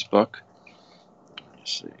Facebook.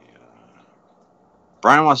 Let's see.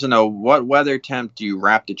 Brian wants to know, what weather temp do you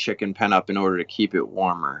wrap the chicken pen up in order to keep it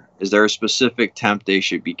warmer? Is there a specific temp they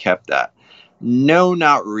should be kept at? No,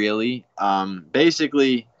 not really.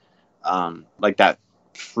 Basically, like that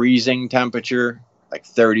freezing temperature, like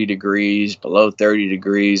 30 degrees, below 30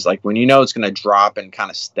 degrees. Like when you know it's going to drop and kind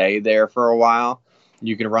of stay there for a while,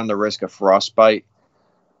 you can run the risk of frostbite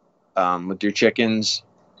with your chickens,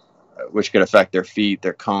 which could affect their feet,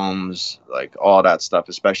 their combs, like all that stuff,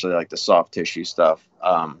 especially like the soft tissue stuff.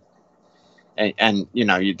 And you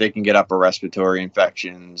know, they can get upper respiratory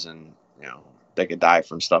infections, and you know, they could die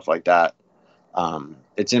from stuff like that.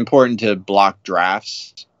 It's important to block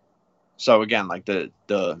drafts. So again, like the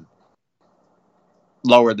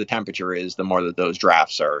lower the temperature is, the more that those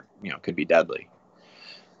drafts are, you know, could be deadly.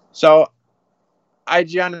 So I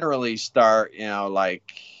generally start, you know, like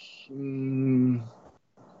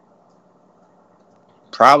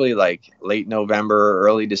probably like late November,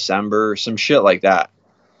 early December, some shit like that.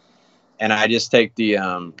 And I just take the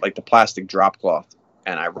like the plastic drop cloth,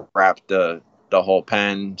 and I wrap the whole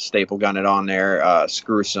pen, staple gun it on there,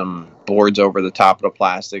 screw some boards over the top of the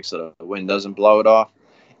plastic so the wind doesn't blow it off.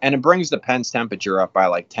 And it brings the pen's temperature up by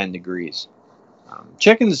like 10 degrees.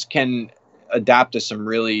 Chickens can adapt to some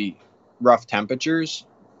really rough temperatures,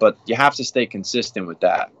 but you have to stay consistent with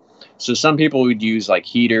that. So some people would use like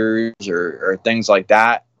heaters or things like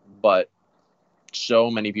that, but so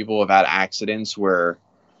many people have had accidents where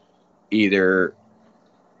either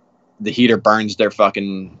the heater burns their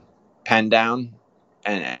fucking pen down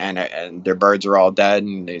and their birds are all dead,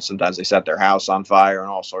 and sometimes they set their house on fire and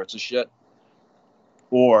all sorts of shit.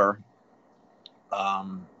 Or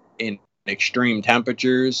in extreme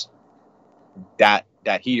temperatures, that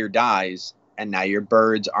heater dies, and now your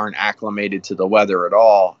birds aren't acclimated to the weather at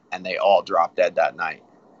all, and they all drop dead that night.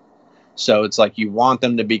 So it's like you want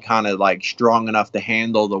them to be kind of like strong enough to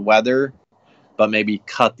handle the weather, but maybe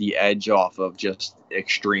cut the edge off of just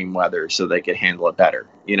extreme weather so they could handle it better.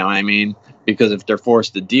 You know what I mean? Because if they're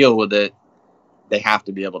forced to deal with it, they have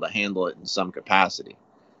to be able to handle it in some capacity.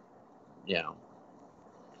 You know?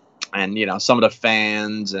 And, you know, some of the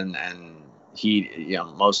fans and heat, you know,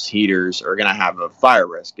 most heaters are going to have a fire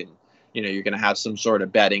risk. And, you know, you're going to have some sort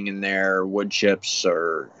of bedding in there, wood chips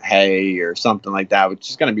or hay or something like that, which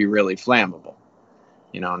is going to be really flammable.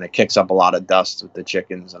 You know, and it kicks up a lot of dust with the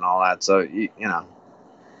chickens and all that. So, you know,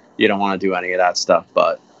 you don't want to do any of that stuff.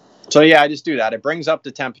 But so, yeah, I just do that. It brings up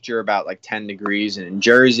the temperature about like 10 degrees. And in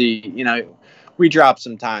Jersey, you know, we drop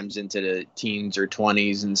sometimes into the teens or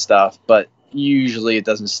 20s and stuff. But usually it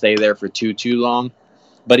doesn't stay there for too long.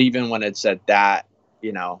 But even when it's at that,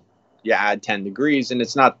 you know, you add 10 degrees and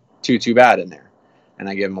it's not too bad in there. And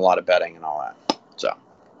I give them a lot of bedding and all that. So,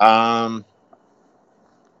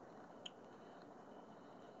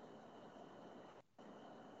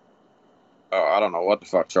 I don't know what the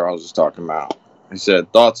fuck Charles is talking about. He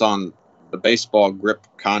said, thoughts on the baseball grip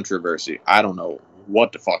controversy. I don't know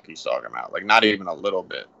what the fuck he's talking about. Like, not even a little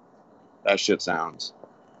bit. That shit sounds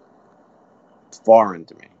foreign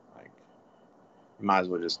to me. Like, you might as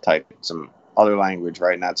well just type some other language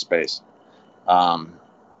right in that space.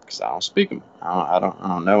 Because I don't speak them. I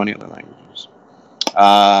don't know any other languages.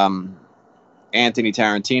 Anthony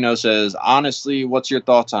Tarantino says, honestly, what's your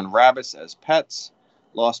thoughts on rabbits as pets?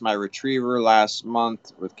 Lost my retriever last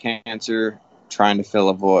month with cancer, trying to fill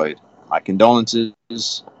a void. My condolences.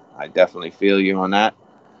 I definitely feel you on that.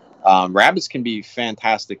 Rabbits can be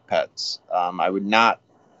fantastic pets. I would not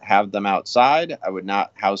have them outside. I would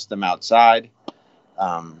not house them outside.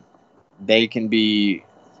 They can be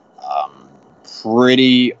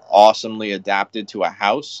pretty awesomely adapted to a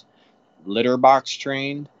house, litter box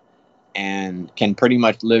trained, and can pretty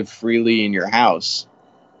much live freely in your house.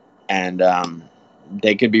 And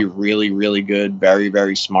they could be really, really good, very,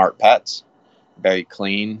 very smart pets, very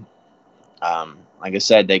clean. Like I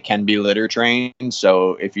said, they can be litter trained.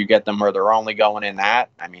 So if you get them where they're only going in that,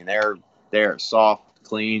 I mean, they're soft,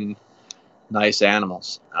 clean, nice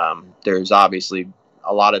animals. There's obviously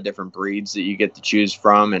a lot of different breeds that you get to choose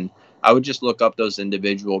from. And I would just look up those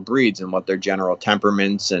individual breeds and what their general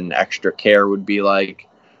temperaments and extra care would be like.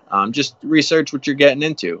 Just research what you're getting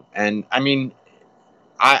into. And I mean,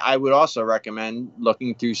 I would also recommend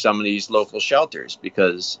looking through some of these local shelters,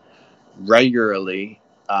 because regularly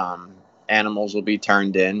animals will be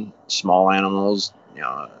turned in, small animals, you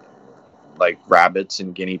know, like rabbits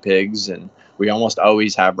and guinea pigs. And we almost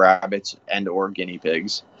always have rabbits and or guinea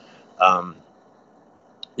pigs.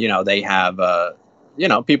 You know, they have, you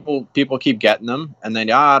know, people keep getting them, and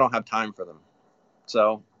then, I don't have time for them.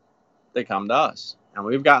 So they come to us, and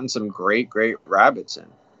we've gotten some great rabbits in.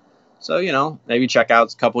 So, you know, maybe check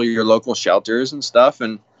out a couple of your local shelters and stuff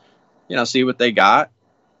and, you know, see what they got.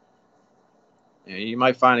 You know, you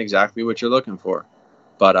might find exactly what you're looking for.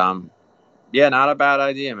 But, yeah, not a bad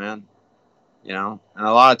idea, man. You know, and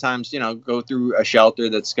a lot of times, you know, go through a shelter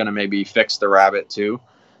that's going to maybe fix the rabbit too.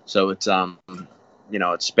 So it's, you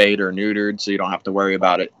know, it's spayed or neutered, so you don't have to worry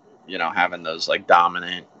about it, you know, having those like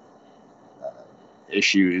dominant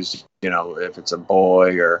issues, if it's a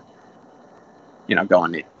boy or,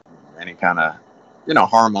 going to any kind of,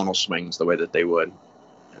 hormonal swings the way that they would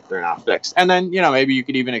if they're not fixed. And then, maybe you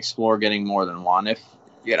could even explore getting more than one if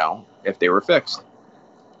they were fixed.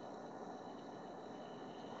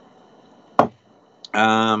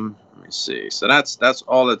 Let me see. So that's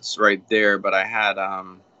all that's right there. But I had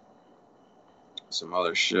some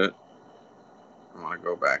other shit. I want to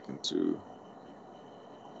go back into.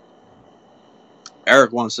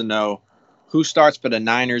 Eric wants to know who starts for the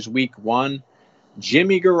Niners week 1.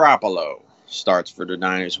 Jimmy Garoppolo starts for the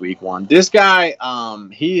Niners week 1. This guy,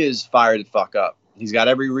 he is fired the fuck up. He's got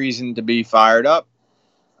every reason to be fired up.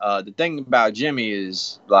 The thing about Jimmy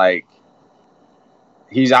is, like,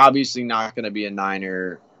 he's obviously not going to be a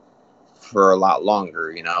Niner for a lot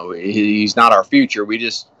longer. He's not our future. We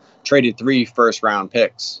just traded 3 first-round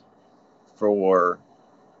picks for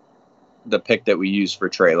the pick that we used for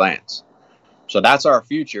Trey Lance. So that's our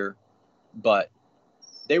future, but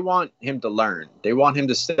they want him to learn. They want him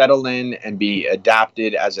to settle in and be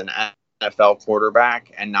adapted as an NFL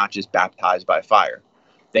quarterback and not just baptized by fire.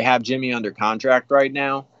 They have Jimmy under contract right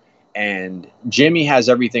now, and Jimmy has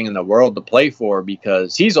everything in the world to play for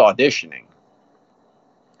because he's auditioning.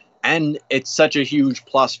 And it's such a huge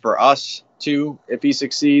plus for us, too, if he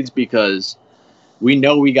succeeds, because we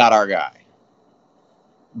know we got our guy.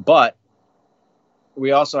 But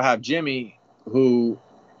we also have Jimmy, who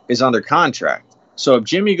is under contract. So if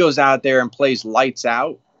Jimmy goes out there and plays lights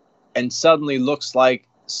out and suddenly looks like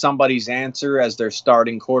somebody's answer as their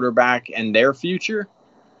starting quarterback and their future,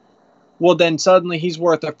 well, then suddenly he's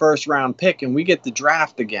worth a first-round pick, and we get the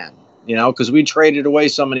draft again, because we traded away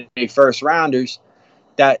so many first-rounders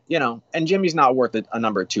that, and Jimmy's not worth a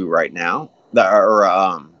number 2 right now, or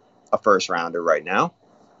a first-rounder right now,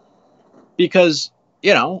 because,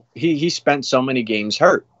 he spent so many games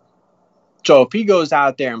hurt. So if he goes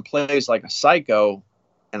out there and plays like a psycho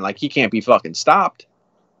and like he can't be fucking stopped,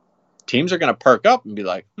 teams are going to perk up and be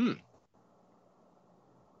like,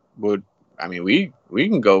 we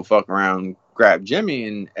can go fuck around, grab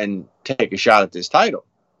Jimmy and take a shot at this title.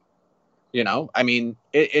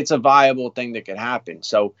 It's a viable thing that could happen.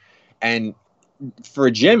 So, and for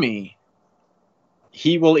Jimmy,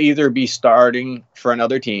 he will either be starting for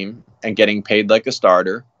another team and getting paid like a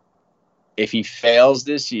starter. If he fails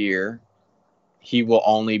this year, he will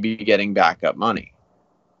only be getting backup money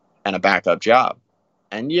and a backup job.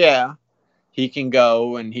 And yeah, he can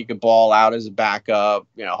go and he could ball out as a backup,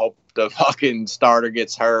 hope the fucking starter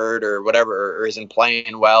gets hurt or whatever, or isn't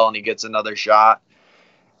playing well and he gets another shot.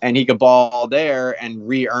 And he could ball there and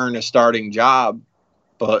re-earn a starting job.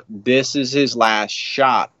 But this is his last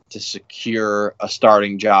shot to secure a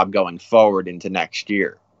starting job going forward into next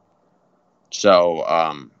year.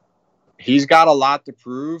 So, he's got a lot to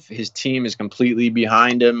prove. His team is completely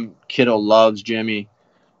behind him. Kittle loves Jimmy.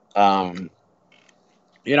 We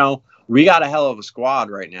got a hell of a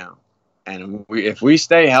squad right now. And if we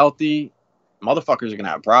stay healthy, motherfuckers are going to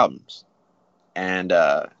have problems. And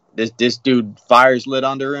this dude, fire's lit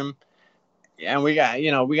under him. And we got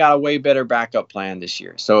a way better backup plan this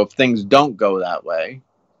year. So if things don't go that way,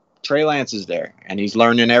 Trey Lance is there. And he's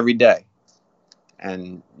learning every day.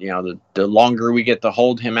 And, the longer we get to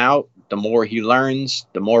hold him out, the more he learns,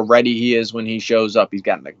 the more ready he is when he shows up. He's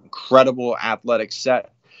got an incredible athletic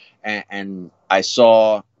set. And I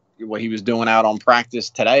saw what he was doing out on practice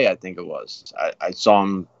today, I think it was. I saw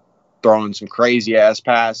him throwing some crazy-ass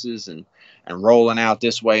passes and rolling out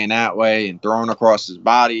this way and that way and throwing across his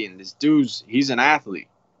body. And this dude's, he's an athlete.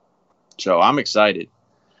 So I'm excited.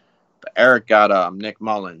 But Eric got Nick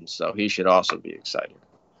Mullins, so he should also be excited.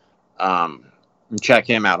 And check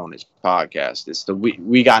him out on his podcast. It's the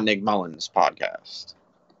We Got Nick Mullins podcast.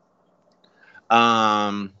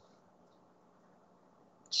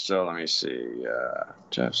 So let me see.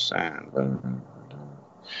 Jeff Sand.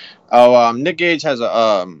 Nick Gage has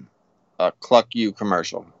a Cluck You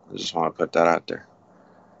commercial. I just want to put that out there.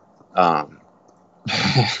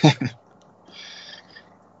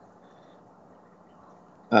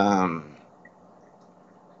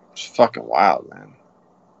 It's fucking wild, man.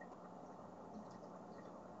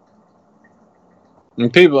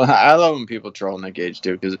 And I love when people troll Nick Gage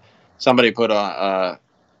too, because somebody put on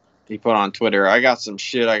Twitter, I got some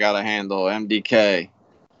shit I gotta handle, MDK,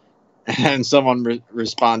 and someone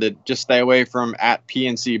responded, just stay away from at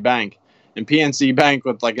PNC Bank, and PNC Bank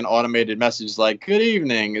with like an automated message like, good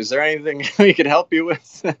evening, is there anything we could help you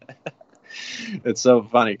with? It's so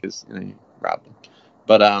funny because you robbed them,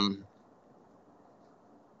 but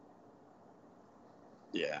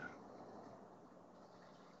yeah.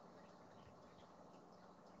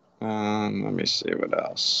 Let me see what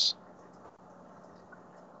else.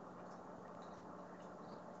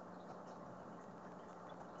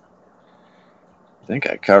 think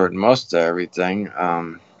I covered most of everything.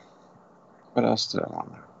 What else did I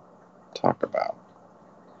want to talk about?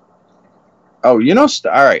 Oh, all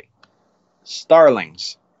right.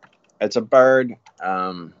 Starlings. It's a bird.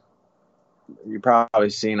 You've probably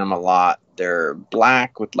seen them a lot. They're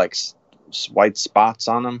black with like white spots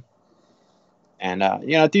on them. And,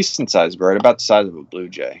 a decent sized bird, about the size of a blue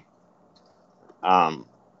jay.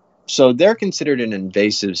 So they're considered an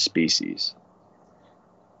invasive species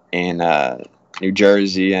in New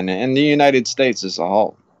Jersey and in the United States as a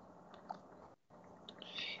whole.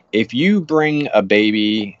 If you bring a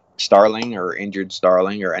baby starling or injured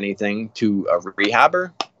starling or anything to a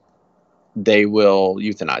rehabber, they will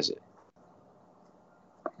euthanize it.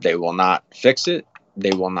 They will not fix it. They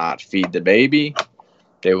will not feed the baby.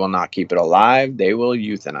 They will not keep it alive. They will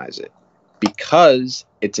euthanize it because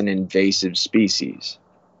it's an invasive species.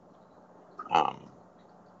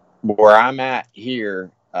 Where I'm at here,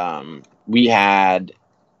 we had,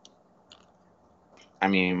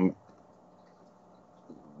 one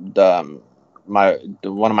of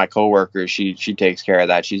my coworkers, she takes care of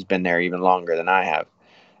that. She's been there even longer than I have,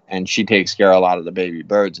 and she takes care of a lot of the baby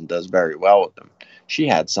birds and does very well with them. She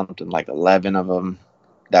had something like 11 of them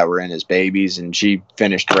that were in as babies, and she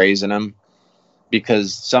finished raising them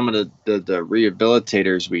because some of the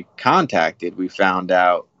rehabilitators we contacted, we found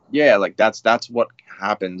out, like that's what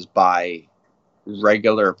happens by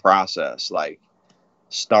regular process. Like,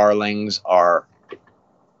 starlings are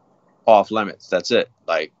off limits. That's it.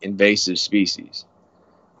 Like, invasive species.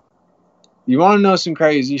 You want to know some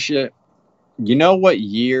crazy shit? You know what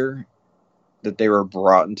year that they were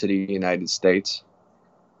brought into the United States?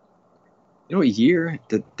 You know what year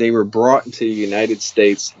that they were brought into the United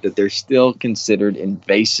States that they're still considered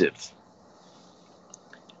invasive?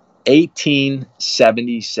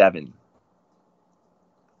 1877.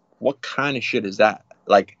 What kind of shit is that?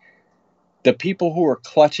 Like, the people who are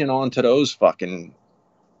clutching onto those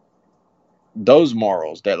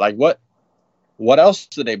morals, they're like, what else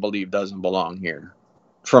do they believe doesn't belong here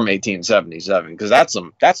from 1877? Because that's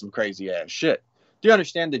some crazy ass shit. Do you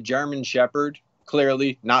understand the German Shepherd,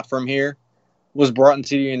 clearly not from here, was brought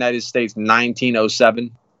into the United States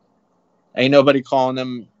 1907? Ain't nobody calling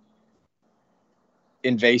them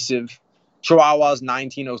invasive. Chihuahuas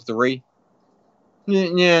 1903.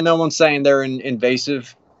 Yeah, no one's saying they're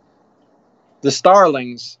invasive. The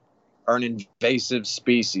starlings are an invasive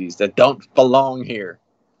species that don't belong here.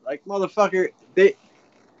 Like, motherfucker,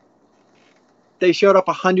 they showed up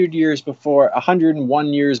 101 years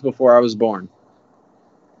before I was born.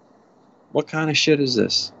 What kind of shit is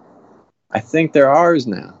this? I think they're ours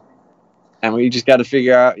now. And we just got to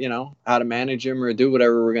figure out, how to manage them or do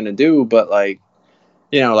whatever we're going to do. But like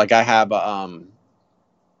I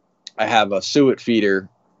have a suet feeder.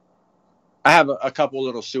 I have a couple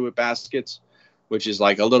little suet baskets, which is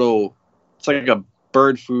like it's like a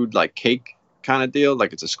bird food, like cake kind of deal.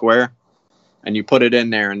 Like, it's a square and you put it in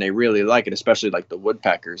there and they really like it, especially like the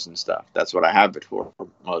woodpeckers and stuff. That's what I have it for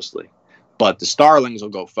mostly. But the starlings will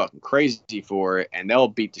go fucking crazy for it and they'll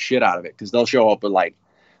beat the shit out of it because they'll show up with like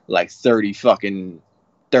 30 fucking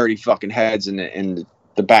heads in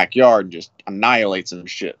the backyard and just annihilate some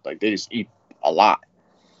shit. Like, they just eat a lot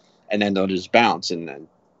and then they'll just bounce and then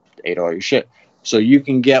ate all your shit. So you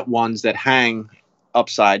can get ones that hang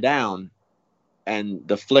upside down, and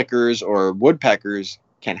the flickers or woodpeckers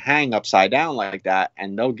can hang upside down like that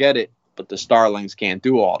and they'll get it, but the starlings can't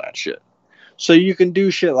do all that shit. So you can do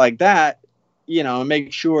shit like that, and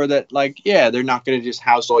make sure that, like, they're not going to just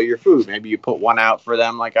house all your food. Maybe you put one out for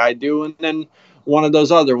them like I do, and then one of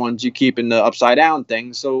those other ones you keep in the upside down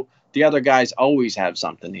thing, so the other guys always have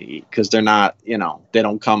something to eat because they're not, they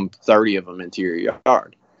don't come 30 of them into your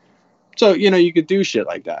yard. So, you could do shit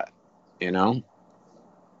like that, and,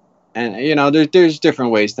 there's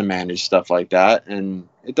different ways to manage stuff like that. And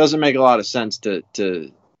it doesn't make a lot of sense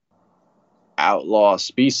to outlaw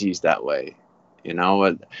species that way,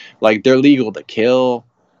 like, they're legal to kill.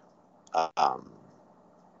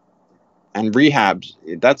 And rehabs,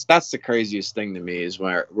 that's the craziest thing to me, is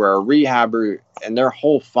where a rehabber, and their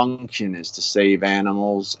whole function is to save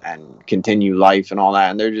animals and continue life and all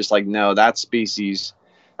that. And they're just like, no, that species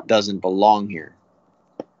doesn't belong here.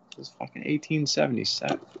 It's fucking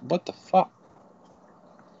 1877. What the fuck?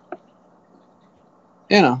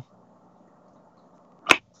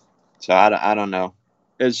 So I don't know.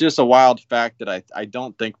 It's just a wild fact that I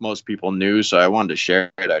don't think most people knew. So I wanted to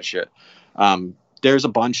share that shit. There's a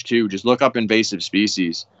bunch too. Just look up invasive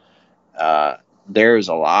species. There's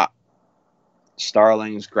a lot.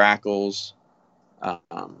 Starlings, grackles. I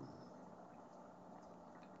don't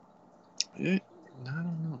know.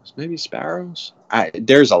 Maybe sparrows.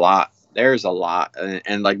 There's a lot. There's a lot,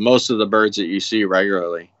 and like most of the birds that you see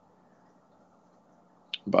regularly.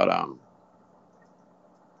 But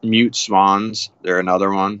mute swans, they're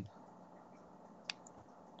another one.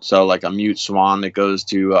 So like a mute swan that goes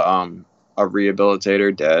to a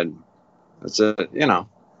rehabilitator, dead. That's it, you know.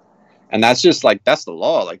 And that's just like, that's the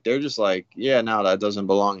law. Like they're just like, yeah, no, that doesn't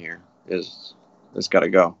belong here. It's got to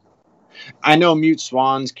go. I know mute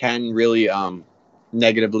swans can really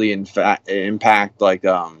negatively impact like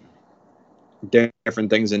different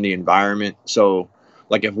things in the environment. So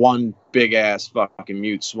like if one big ass fucking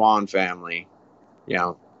mute swan family, you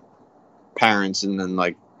know, parents, and then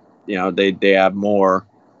like, you know, they have more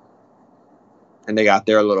and they got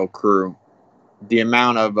their little crew, the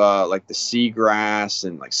amount of like the seagrass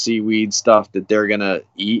and like seaweed stuff that they're gonna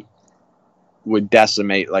eat would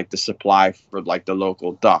decimate like the supply for like the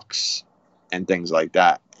local ducks and things like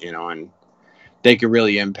that, you know, and they could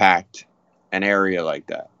really impact an area like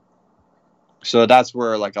that. So that's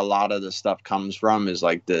where like a lot of the stuff comes from, is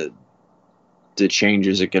like the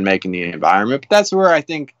changes it can make in the environment. But that's where I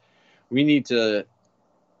think we need to,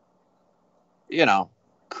 you know,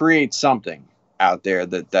 create something out there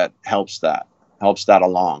that helps that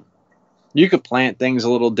along. You could plant things a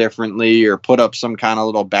little differently, or put up some kind of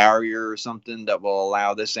little barrier or something that will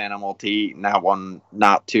allow this animal to eat and that one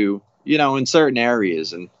not to, you know, in certain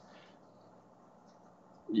areas. And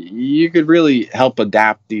you could really help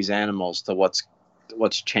adapt these animals to what's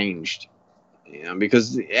changed, you know,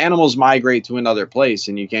 because the animals migrate to another place,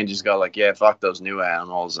 and you can't just go like, yeah, fuck those new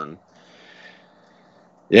animals. And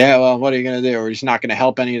yeah, well, what are you going to do? We're just not going to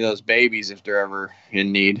help any of those babies if they're ever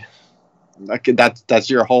in need. That's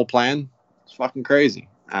your whole plan? It's fucking crazy.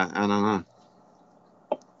 I don't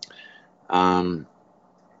know.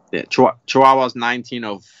 Yeah, Chihuahua's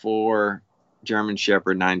 1904, German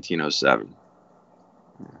Shepherd 1907.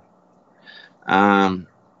 Let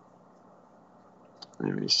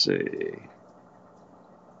me see.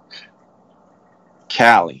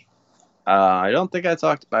 Callie. I don't think I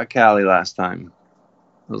talked about Callie last time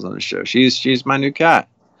I was on the show. She's my new cat.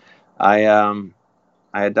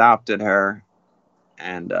 I adopted her,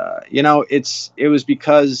 and you know, it was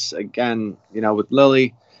because, again, you know, with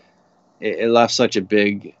Lily, it left such a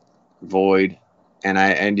big void,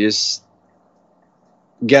 and just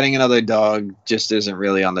getting another dog just isn't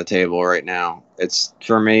really on the table right now. It's,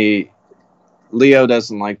 for me, Leo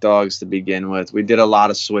doesn't like dogs to begin with. We did a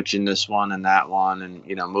lot of switching this one and that one, and,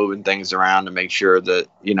 you know, moving things around to make sure that,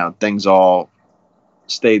 you know, things all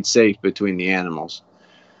stayed safe between the animals.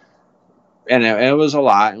 And it was a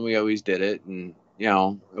lot, and we always did it, and, you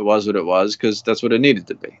know, it was what it was, because that's what it needed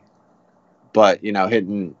to be. But, you know,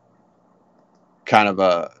 hitting kind of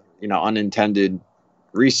a, you know, unintended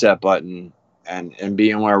reset button and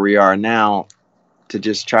being where we are now to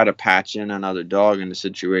just try to patch in another dog in the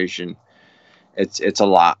situation, it's a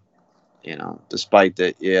lot, you know, despite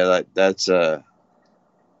that. Yeah, that's it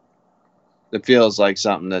feels like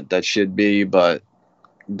something that should be, but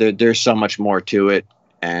there's so much more to it.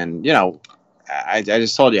 And, you know, I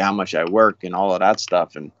just told you how much I work and all of that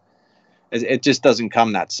stuff, and it just doesn't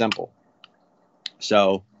come that simple.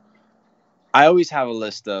 So I always have a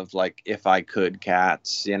list of, like, if I could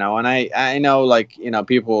cats, you know, and I know, like, you know,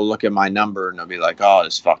 people will look at my number and they'll be like, oh,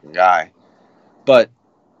 this fucking guy. But,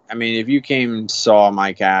 I mean, if you came and saw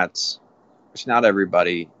my cats, which not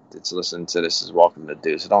everybody that's listening to this is welcome to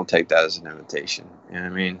do, so don't take that as an invitation. You know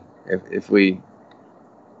what I mean? If we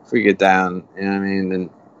get down, you know what I mean, then,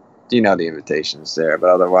 you know, the invitation's there. But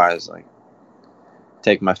otherwise, like,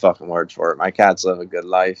 take my fucking word for it. My cats live a good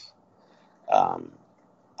life.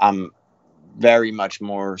 I'm very much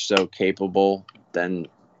more so capable than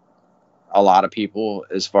a lot of people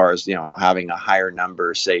as far as, you know, having a higher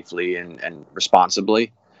number safely and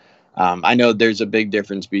responsibly. I know there's a big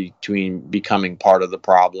difference between becoming part of the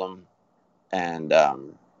problem and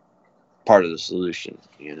part of the solution,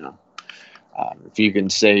 you know. If you can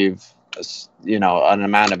save, you know, an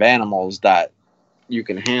amount of animals that you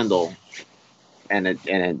can handle, and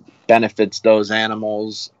it benefits those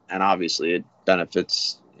animals, and obviously it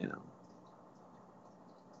benefits, you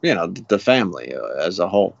know, the family as a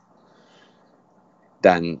whole,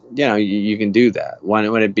 then, you know, you can do that. When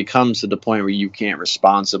it becomes to the point where you can't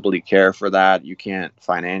responsibly care for that, you can't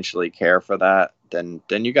financially care for that, then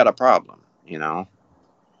you got a problem, you know.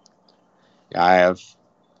 I have,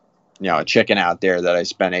 you know, a chicken out there that I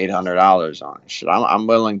spent $800 on. Shit, I'm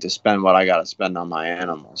willing to spend what I got to spend on my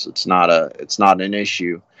animals. It's not an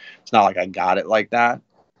issue. It's not like I got it like that.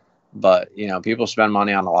 But, you know, people spend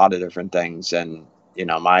money on a lot of different things, and, you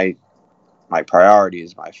know, my priority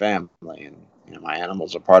is my family, and, you know, my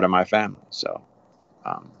animals are part of my family. So,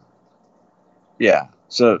 yeah.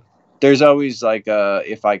 So there's always like a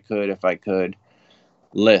if I could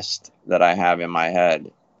list that I have in my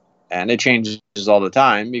head, and it changes all the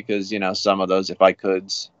time because, you know, some of those if I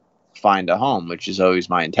could's find a home, which is always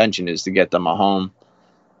my intention, is to get them a home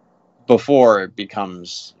before it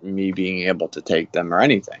becomes me being able to take them or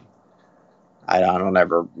anything. I don't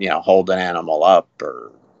ever, you know, hold an animal up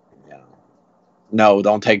or, you know, no,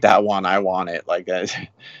 don't take that one, I want it. Like,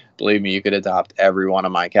 believe me, you could adopt every one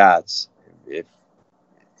of my cats if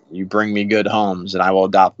you bring me good homes, and I will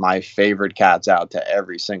adopt my favorite cats out to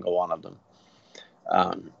every single one of them.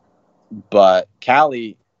 But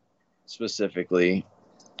Callie specifically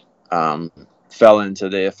fell into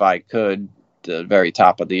the if I could, the very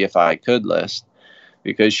top of the if I could list,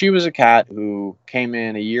 because she was a cat who came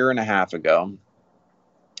in 1.5 years ago,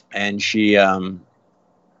 and she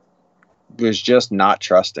was just not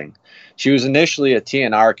trusting. She was initially a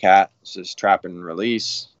TNR cat, this is trap neuter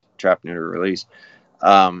release.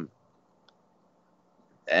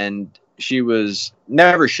 And she was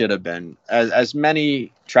never should have been, as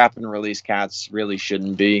many trap and release cats really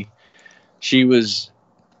shouldn't be. She was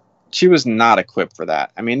not equipped for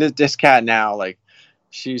that. I mean, this cat now, like,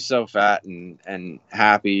 she's so fat and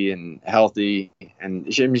happy and healthy,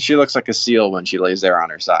 and she looks like a seal when she lays there on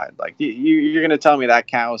her side. Like, you're gonna tell me that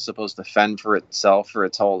cat was supposed to fend for itself for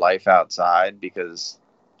its whole life outside? Because,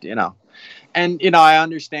 you know, and, you know, I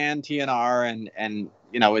understand TNR and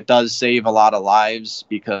you know, it does save a lot of lives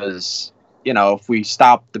because, you know, if we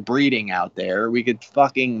stop the breeding out there, we could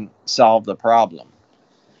fucking solve the problem.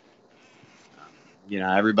 You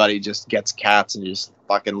know, everybody just gets cats and just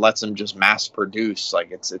fucking lets them just mass produce.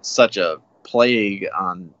 Like, it's such a plague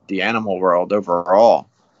on the animal world overall,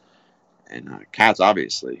 and cats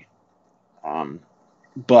obviously.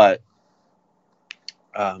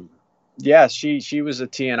 Yeah, she was a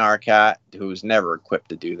TNR cat who was never equipped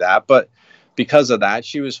to do that, but because of that,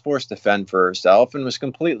 she was forced to fend for herself and was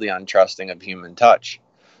completely untrusting of human touch.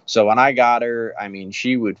 So when I got her, I mean,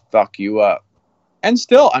 she would fuck you up. And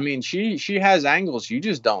still, I mean, she has angles. You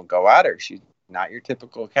just don't go at her. She's not your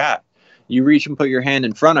typical cat. You reach and put your hand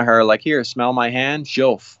in front of her, like, here, smell my hand.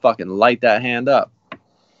 She'll fucking light that hand up.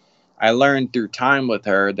 I learned through time with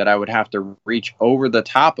her that I would have to reach over the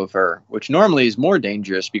top of her, which normally is more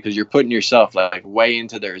dangerous because you're putting yourself like way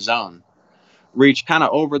into their zone. Reach kind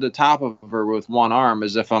of over the top of her with one arm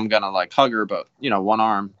as if I'm going to like hug her, but, you know, one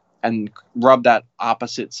arm, and rub that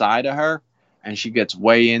opposite side of her. And she gets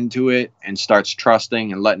way into it and starts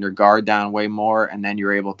trusting and letting her guard down way more. And then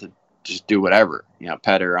you're able to just do whatever, you know,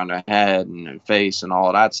 pet her on the head and her face and all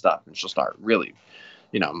of that stuff. And she'll start really,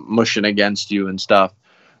 you know, mushing against you and stuff.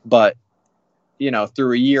 But, you know,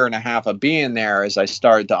 through 1.5 years of being there, as I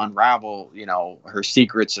started to unravel, you know, her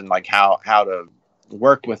secrets and like how to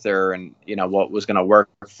work with her and, you know, what was going to work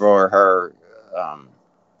for her,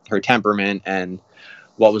 her temperament and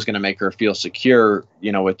what was going to make her feel secure,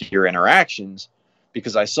 you know, with your interactions,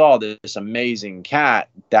 because I saw this amazing cat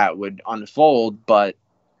that would unfold, but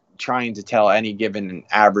trying to tell any given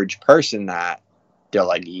average person that, they're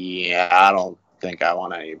like, yeah, I don't think I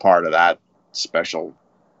want any part of that special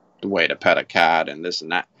way to pet a cat and this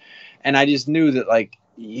and that. And I just knew that, like,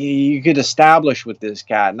 you could establish with this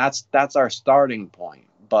cat, and that's our starting point.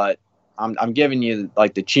 But I'm giving you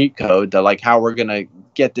like the cheat code to like how we're going to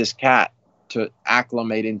get this cat to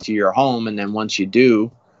acclimate into your home. And then once you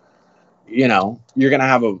do, you know, you're going to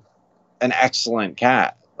have an excellent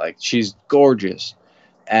cat. Like, she's gorgeous.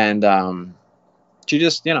 And she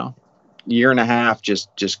just, you know, 1.5 years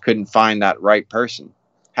just couldn't find that right person.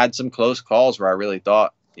 Had some close calls where I really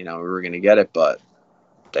thought, you know, we were going to get it, but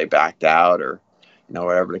they backed out or, you know,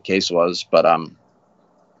 whatever the case was. But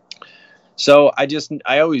so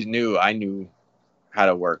I always knew how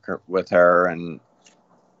to work with her and,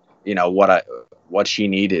 you know, what she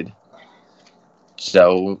needed.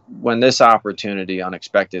 So when this opportunity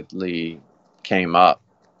unexpectedly came up,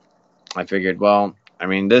 I figured, well, I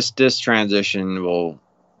mean, this transition will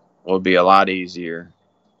be a lot easier,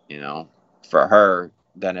 you know, for her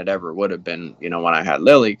than it ever would have been, you know, when I had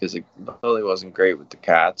Lily, because Lily wasn't great with the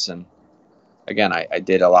cats. And again, I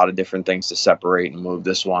did a lot of different things to separate and move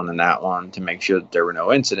this one and that one to make sure that there were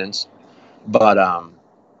no incidents. But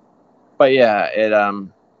yeah,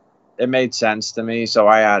 it made sense to me, so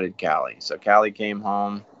I added Callie. So Callie came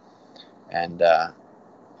home, and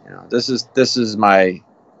you know, this is my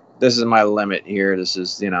limit here. This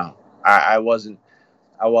is, you know, I wasn't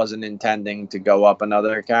intending to go up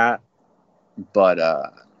another cat, but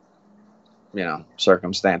you know,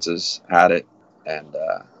 circumstances had it, and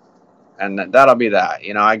that'll be that.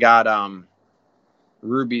 You know, I got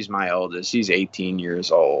Ruby's my oldest. She's 18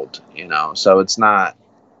 years old, you know, so it's not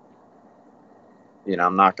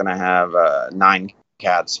I'm not going to have 9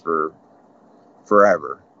 cats for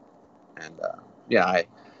forever. And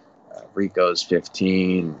Rico's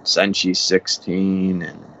 15, Senchi's 16,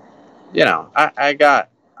 and I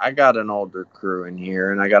got an older crew in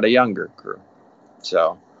here, and I got a younger crew.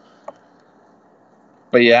 So,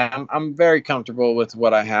 but yeah, I'm very comfortable with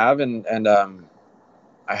what I have, and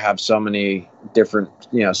I have so many different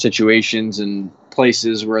situations and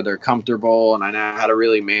places where they're comfortable, and I know how to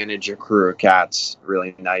really manage a crew of cats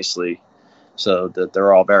really nicely, so that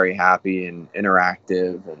they're all very happy and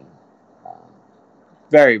interactive, and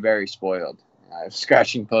very, very spoiled. I have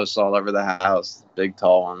scratching posts all over the house, big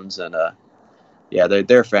tall ones, and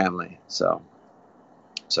they're family. So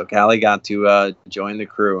Callie got to join the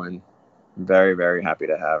crew, and I'm very, very happy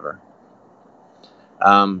to have her.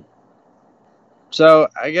 So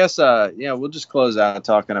I guess we'll just close out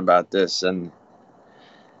talking about this. And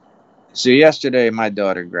so yesterday, my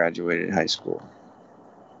daughter graduated high school,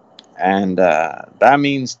 and that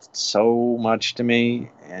means so much to me.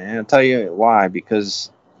 And I'll tell you why. Because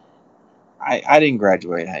I didn't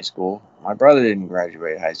graduate high school. My brother didn't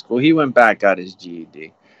graduate high school. He went back, got his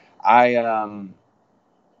GED. I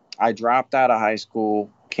dropped out of high school,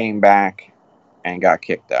 came back, and got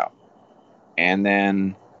kicked out. And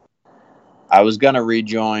then I was going to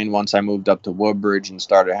rejoin once I moved up to Woodbridge and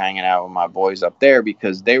started hanging out with my boys up there,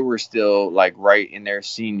 because they were still like right in their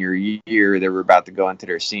senior year. They were about to go into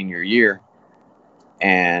their senior year.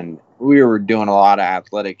 And we were doing a lot of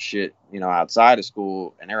athletic shit, outside of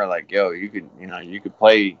school. And they were like, yo, you could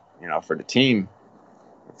play, for the team,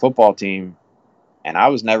 the football team. And I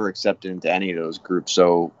was never accepted into any of those groups.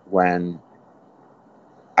 So when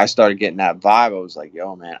I started getting that vibe, I was like,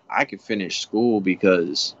 yo, man, I could finish school,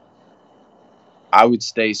 because I would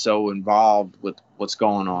stay so involved with what's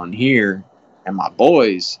going on here and my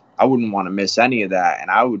boys. I wouldn't want to miss any of that.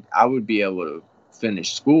 And I would be able to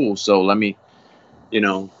finish school. So let me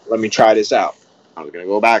try this out. I was going to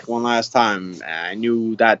go back one last time. And I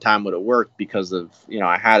knew that time would have worked because of,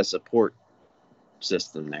 I had a support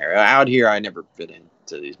system there. Out here, I never fit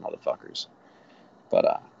into these motherfuckers.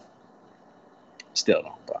 But, still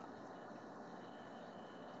don't.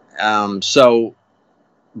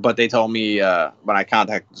 But they told me when I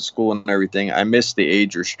contacted the school and everything, I missed the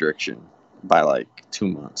age restriction by like 2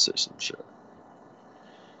 months or some shit.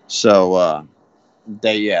 So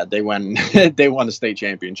they won they won the state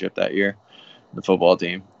championship that year, the football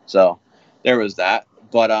team. So there was that.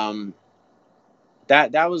 But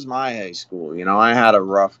that was my high school. I had a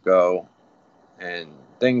rough go, and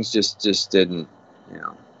things just didn't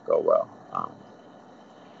go well.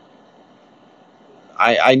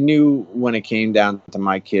 I knew when it came down to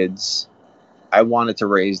my kids, I wanted to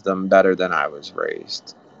raise them better than I was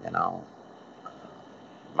raised.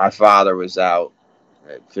 My father was out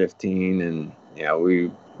at 15, and we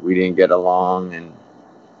didn't get along, and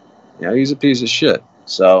he's a piece of shit.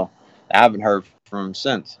 So I haven't heard from him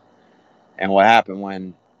since. And what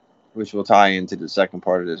happened which will tie into the second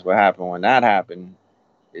part of this, what happened when that happened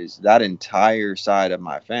is that entire side of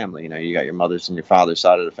my family, you got your mother's and your father's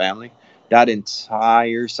side of the family. That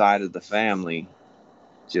entire side of the family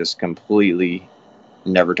just completely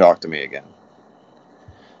never talked to me again.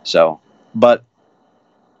 So, but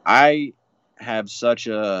I have such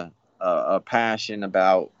a passion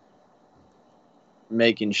about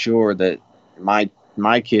making sure that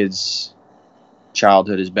my kids'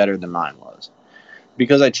 childhood is better than mine was,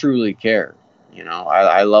 because I truly care.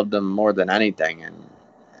 I love them more than anything, and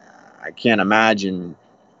I can't imagine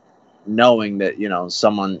knowing that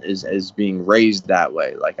someone is being raised that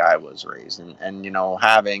way, like I was raised, and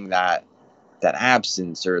having that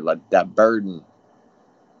absence or like that burden,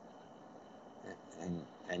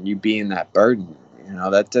 and you being that burden,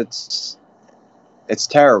 that's it's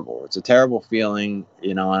terrible. It's a terrible feeling,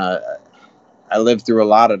 and I lived through a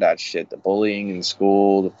lot of that shit, the bullying in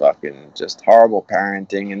school, the fucking just horrible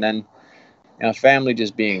parenting, and then family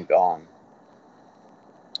just being gone.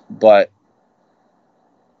 But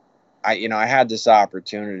I had this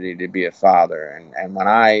opportunity to be a father, and when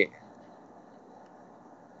I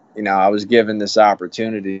was given this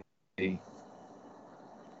opportunity, there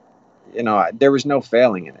was no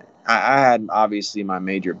failing in it. I had obviously my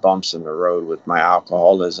major bumps in the road with my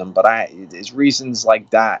alcoholism, but it's reasons like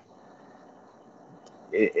that.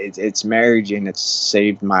 It's marriage, and it's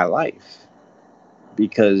saved my life,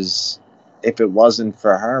 because if it wasn't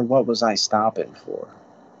for her, what was I stopping for?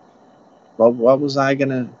 What was I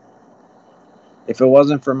gonna? If it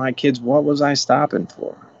wasn't for my kids, what was I stopping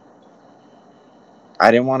for? I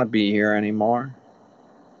didn't want to be here anymore.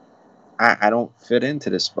 I don't fit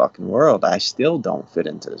into this fucking world. I still don't fit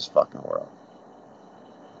into this fucking world.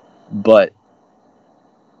 But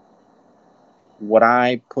what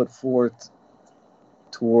I put forth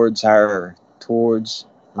towards her, towards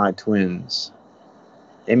my twins,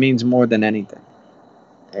 it means more than anything.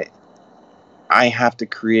 I have to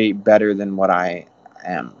create better than what I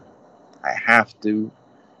am. I have to.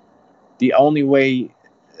 The only way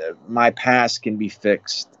my past can be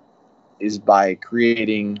fixed is by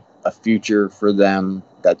creating a future for them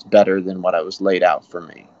that's better than what I was laid out for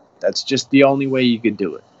me. That's just the only way you could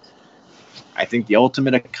do it. I think the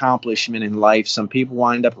ultimate accomplishment in life, some people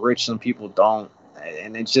wind up rich, some people don't.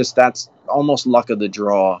 And it's just, that's almost luck of the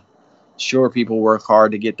draw. Sure, people work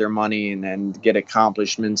hard to get their money and get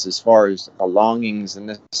accomplishments as far as belongings and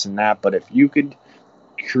this and that. But if you could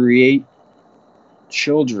create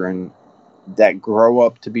children that grow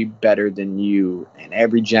up to be better than you, and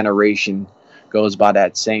every generation goes by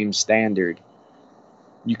that same standard,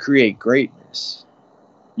 you create greatness.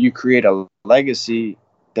 You create a legacy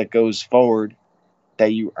that goes forward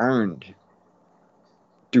that you earned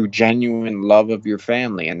through genuine love of your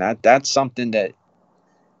family. And that's something that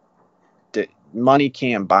money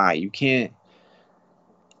can't buy. You can't.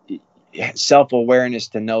 Self-awareness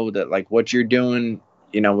to know that, like, what you're doing,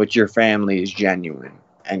 you know, with your family is genuine,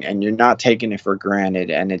 and you're not taking it for granted.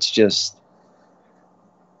 And it's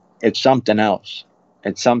something else.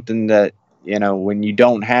 It's something that, you know, when you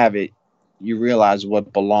don't have it, you realize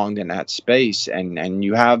what belonged in that space, and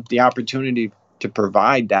you have the opportunity to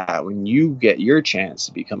provide that when you get your chance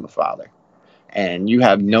to become a father. And you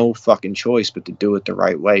have no fucking choice but to do it the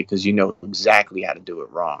right way, because you know exactly how to do it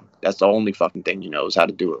wrong. That's the only fucking thing you know, is how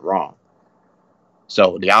to do it wrong.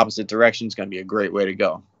 So the opposite direction is going to be a great way to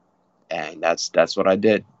go. And that's what I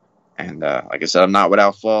did. And like I said, I'm not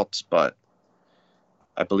without faults, but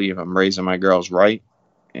I believe I'm raising my girls right.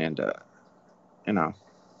 And, you know,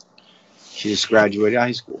 she just graduated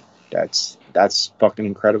high school. That's fucking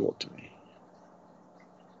incredible to me.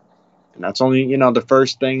 And that's only, you know, the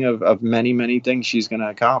first thing of many, many things she's going to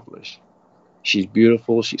accomplish. She's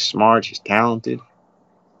beautiful. She's smart. She's talented.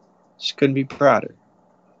 She couldn't be prouder.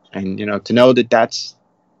 And, you know, to know that that's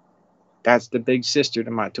the big sister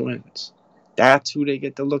to my twins. That's who they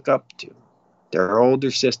get to look up to. Their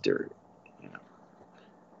older sister. You know,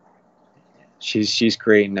 she's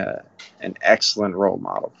creating an excellent role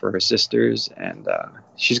model for her sisters. And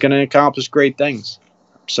she's going to accomplish great things.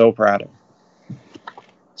 I'm so proud of her.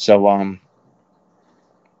 So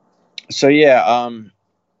yeah,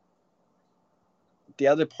 the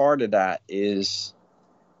other part of that is,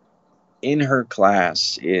 in her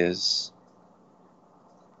class is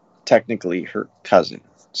technically her cousin.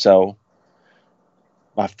 So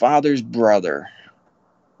my father's brother,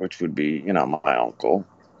 which would be, you know, my uncle,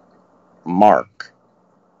 Mark,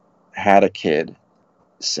 had a kid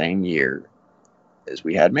the same year as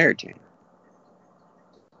we had Mary Jane.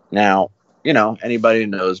 Now, you know, anybody who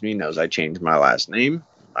knows me knows I changed my last name.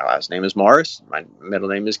 My last name is Morris. My middle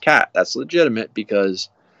name is Cat. That's legitimate because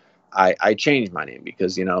I changed my name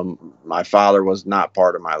because, you know, my father was not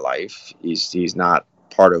part of my life. He's not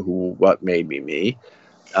part of what made me me.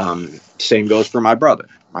 Same goes for my brother.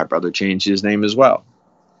 My brother changed his name as well.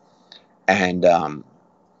 And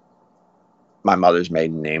my mother's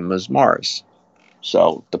maiden name was Morris.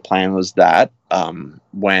 So the plan was that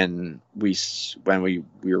when we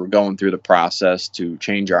were going through the process to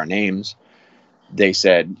change our names, they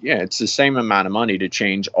said, yeah, it's the same amount of money to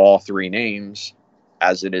change all three names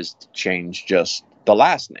as it is to change just the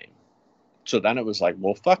last name. So then it was like,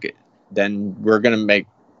 well, fuck it. Then we're going to make,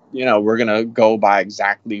 you know, we're going to go by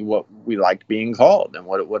exactly what we liked being called and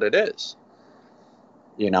what it is.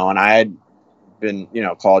 You know, and I had been, you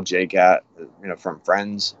know, called J-Cat, you know, from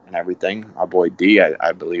friends and everything. My boy D,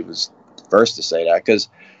 I believe, was the first to say that, because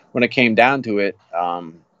when it came down to it,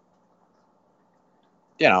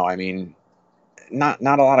 you know, I mean, not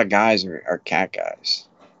a lot of guys are cat guys.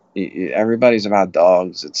 Everybody's about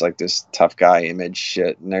dogs. It's like this tough guy image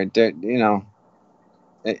shit, and they're you know,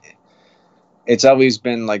 it's always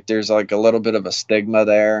been like there's like a little bit of a stigma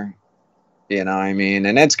there. You know what I mean?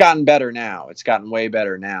 And it's gotten better now. It's gotten way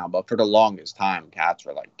better now. But for the longest time, cats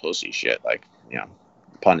were like pussy shit. Like, you know,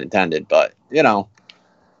 pun intended. But, you know,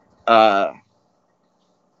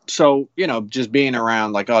 so, you know, just being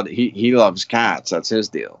around like, oh, he loves cats. That's his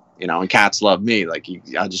deal. You know, and cats love me. Like,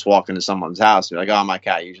 I just walk into someone's house and be like, oh, my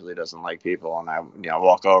cat usually doesn't like people. And I, you know,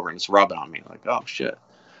 walk over and it's rubbing on me. Like, oh, shit.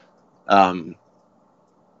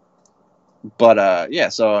 But yeah,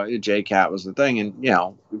 so J-Cat was the thing, and, you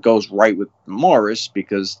know, it goes right with Morris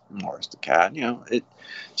because Morris the cat, you know,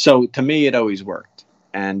 so to me it always worked.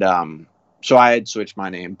 And so I had switched my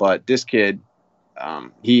name, but this kid,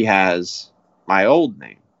 he has my old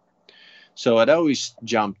name. So it always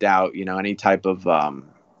jumped out, you know, any type of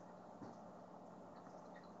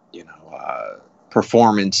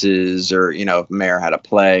performances, or if Mayor had a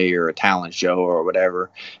play or a talent show or whatever.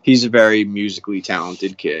 He's a very musically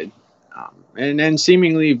talented kid, and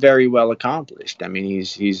seemingly very well accomplished. I mean,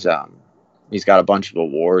 he's got a bunch of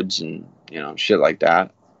awards and shit like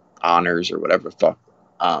that, honors or whatever the fuck.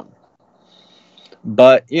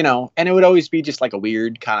 But and it would always be just like a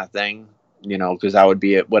weird kind of thing, because I would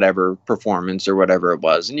be at whatever performance or whatever it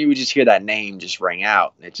was, and you would just hear that name just ring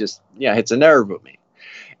out, and it just hits a nerve with me.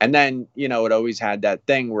 And then, it always had that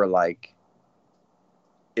thing where, like,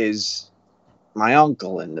 is my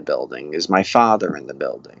uncle in the building? Is my father in the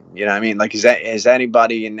building? You know what I mean? Like, is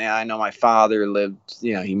anybody in there? I know my father lived,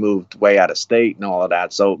 he moved way out of state and all of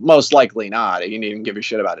that. So most likely not. He didn't even give a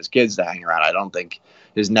shit about his kids to hang around. I don't think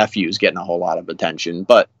his nephew's getting a whole lot of attention.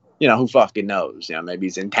 But, who fucking knows? Maybe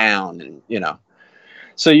he's in town and,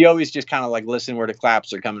 So you always just kind of, like, listen where the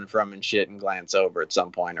claps are coming from and shit and glance over at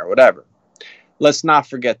some point or whatever. Let's not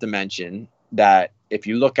forget to mention that if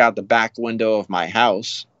you look out the back window of my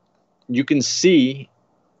house, you can see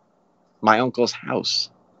my uncle's house.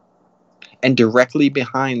 And directly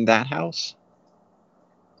behind that house,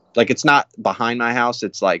 like, it's not behind my house,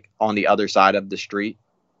 it's like on the other side of the street,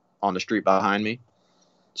 on the street behind me.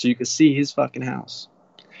 So you can see his fucking house.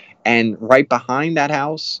 And right behind that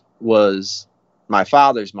house was my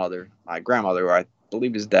father's mother, my grandmother, who I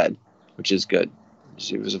believe is dead, which is good.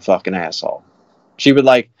 She was a fucking asshole.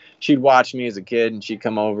 She'd watch me as a kid, and she'd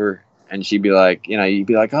come over and she'd be like, you'd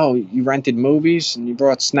be like, oh, you rented movies and you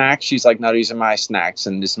brought snacks? She's like, no, these are my snacks,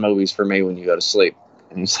 and this movie's for me when you go to sleep.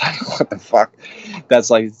 And he's like, what the fuck?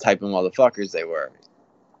 That's like the type of motherfuckers they were.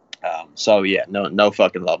 So yeah, no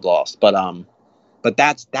fucking love lost. But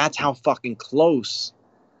that's how fucking close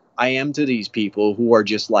I am to these people who are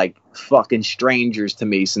just like fucking strangers to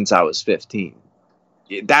me since I was 15.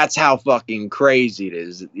 That's how fucking crazy it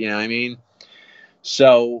is. You know what I mean?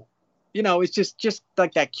 So, it's just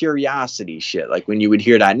like that curiosity shit. Like when you would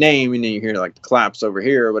hear that name and then you hear like the claps over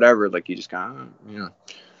here or whatever, like you just kind of,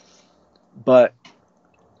 But,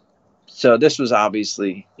 so this was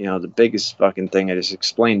obviously, the biggest fucking thing I just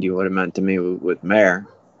explained to you what it meant to me with Mare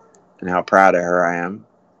and how proud of her I am.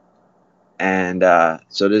 And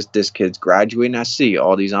so this kid's graduating. I see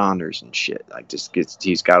all these honors and shit. Like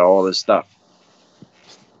he's got all this stuff.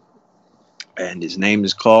 And his name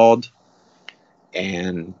is called,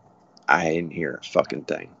 and I didn't hear a fucking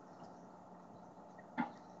thing.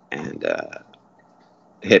 And it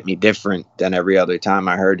hit me different than every other time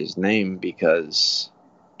I heard his name, because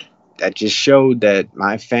that just showed that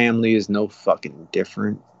my family is no fucking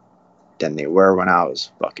different than they were when I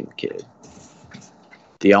was a fucking kid.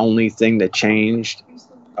 The only thing that changed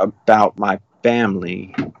about my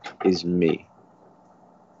family is me.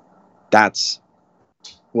 That's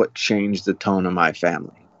what changed the tone of my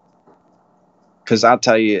family. Because I'll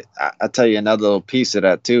tell you another little piece of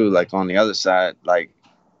that too. Like on the other side, like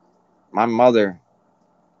my mother,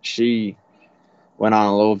 she went on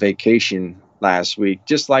a little vacation last week,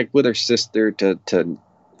 just like with her sister to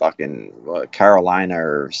fucking Carolina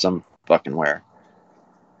or some fucking where.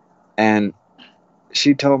 And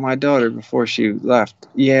she told my daughter before she left,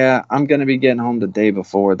 yeah, I'm going to be getting home the day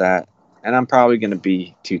before that, and I'm probably going to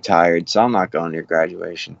be too tired, so I'm not going to your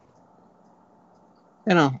graduation.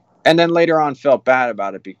 And then later on felt bad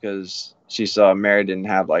about it because she saw Mary didn't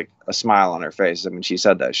have like a smile on her face. I mean, she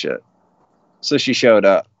said that shit. So she showed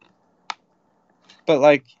up. But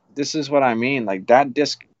like, this is what I mean. Like, that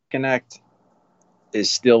disconnect is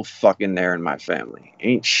still fucking there in my family.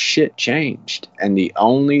 Ain't shit changed. And the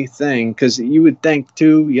only thing, because you would think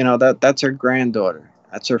too, that's her granddaughter.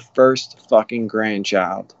 That's her first fucking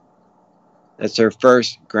grandchild. That's her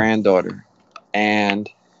first granddaughter. And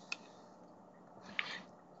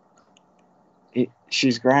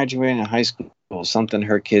she's graduating high school, something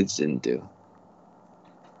her kids didn't do.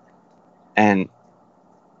 And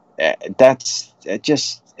it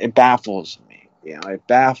baffles me. It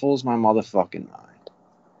baffles my motherfucking mind.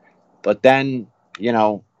 But then,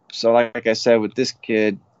 so like I said, with this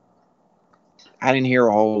kid, I didn't hear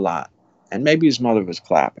a whole lot. And maybe his mother was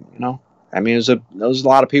clapping, I mean, there was a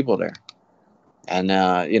lot of it there. And,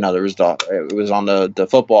 it was on the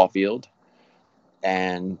football field.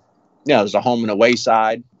 And, there's a home and away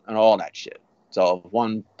side and all that shit. So if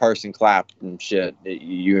one person clapped and shit,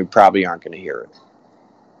 you probably aren't going to hear it.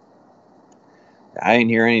 I didn't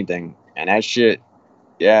hear anything. And that shit,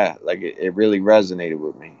 yeah, like it really resonated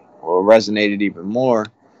with me. Well, it resonated even more.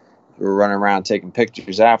 We were running around taking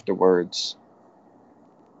pictures afterwards.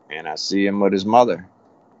 And I see him with his mother.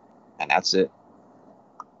 And that's it.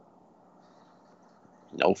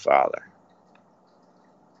 No father.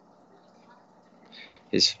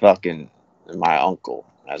 My uncle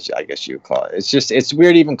as I guess you would call it. It's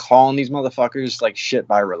weird even calling these motherfuckers like shit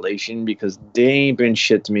by relation, because they ain't been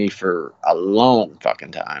shit to me for a long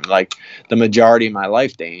fucking time. Like the majority of my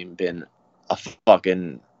life, they ain't been a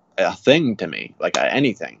thing to me, like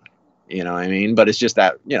anything. You know what I mean? But it's just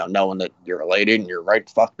that, you know, knowing that you're related and you're right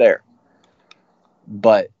the fuck there.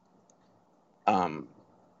 But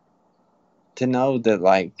to know that,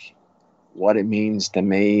 like, what it means to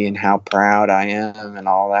me and how proud I am and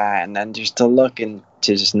all that, and then just to look and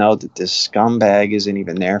to just know that this scumbag isn't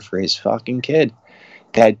even there for his fucking kid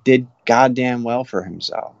that did goddamn well for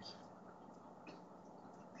himself.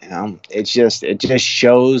 You know, it just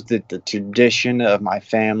shows that the tradition of my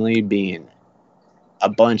family being a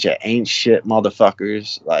bunch of ain't shit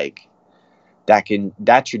motherfuckers, like,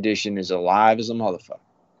 that tradition is alive as a motherfucker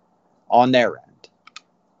on their end.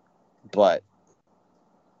 But,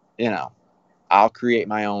 you know, I'll create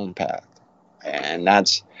my own path. And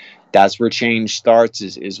that's where change starts,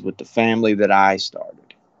 is with the family that I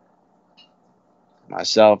started.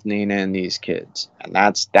 Myself, Nina, and these kids. And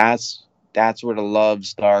that's where the love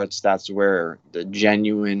starts. That's where the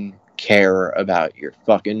genuine care about your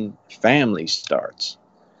fucking family starts.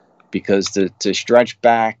 Because to stretch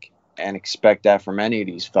back and expect that from any of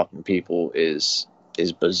these fucking people is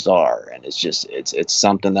bizarre, and it's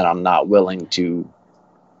something that I'm not willing to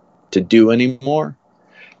do anymore.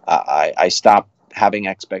 I stopped having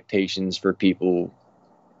expectations for people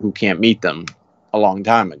who can't meet them a long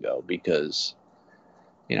time ago, because,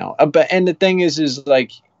 you know, and the thing is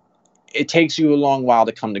like, it takes you a long while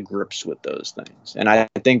to come to grips with those things. And I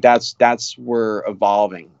think that's where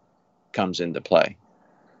evolving comes into play,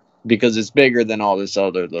 because it's bigger than all this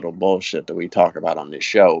other little bullshit that we talk about on this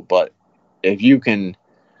show. But if you can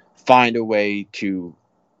find a way to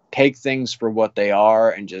take things for what they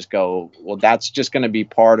are and just go, well, that's just going to be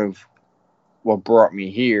part of what brought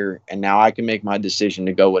me here, and now I can make my decision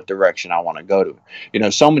to go what direction I want to go to. You know,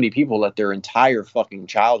 so many people let their entire fucking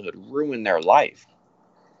childhood ruin their life.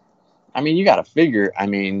 I mean, you got to figure, I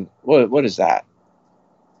mean, what is that?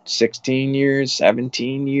 16 years,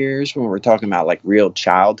 17 years when we're talking about like real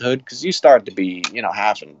childhood, because you start to be, you know,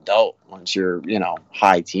 half an adult once you're, you know,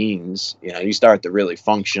 high teens. You know, you start to really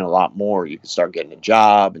function a lot more. You can start getting a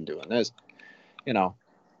job and doing this, you know.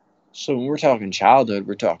 So when we're talking childhood,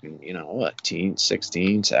 we're talking, you know, what,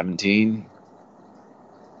 16, 17.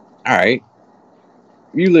 All right.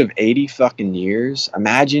 You live 80 fucking years.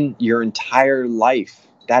 Imagine your entire life,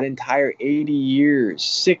 that entire 80 years,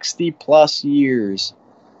 60 plus years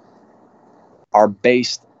are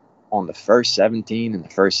based on the first 17 and the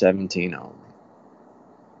first 17 only.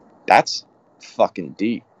 That's fucking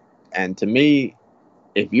deep. And to me,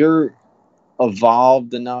 if you're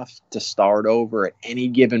evolved enough to start over at any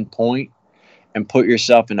given point and put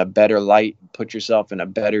yourself in a better light, put yourself in a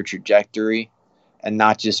better trajectory, and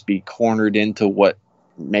not just be cornered into what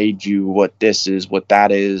made you what this is, what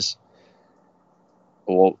that is.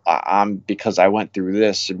 Well, I'm because I went through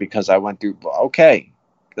this, or because I went through, okay,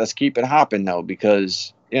 let's keep it hopping though,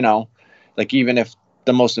 because, you know, like, even if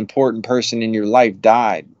the most important person in your life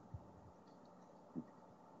died,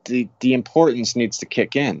 the importance needs to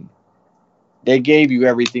kick in. They gave you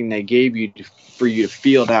everything they gave you for you to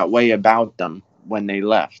feel that way about them when they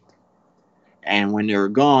left. And when they were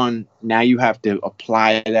gone, now you have to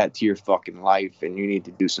apply that to your fucking life, and you need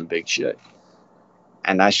to do some big shit.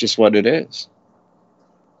 And that's just what it is.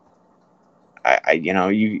 You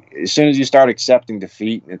know, as soon as you start accepting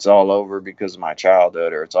defeat and it's all over because of my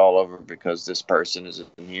childhood, or it's all over because this person isn't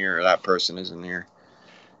here or that person isn't here,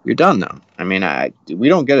 you're done though. I mean, we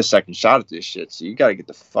don't get a second shot at this shit, so you got to get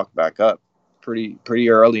the fuck back up pretty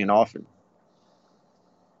early and often.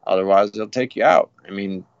 Otherwise, they'll take you out. I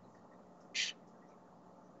mean,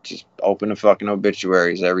 just open the fucking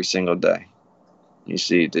obituaries every single day. You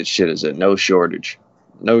see, this shit is at no shortage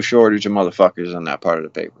of motherfuckers on that part of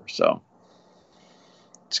the paper. So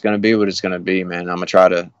it's going to be what it's going to be, man. I'm going to try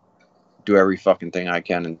to do every fucking thing I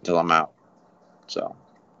can until I'm out. So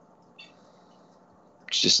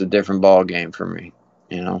it's just a different ball game for me,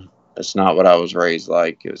 you know. It's not what I was raised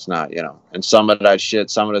like. It's not, you know. And some of that shit,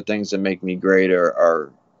 some of the things that make me great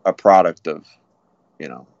are a product of, you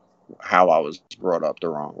know, how I was brought up the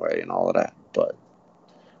wrong way and all of that. But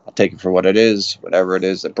I'll take it for what it is. Whatever it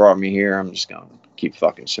is that brought me here, I'm just going to keep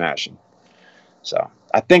fucking smashing. So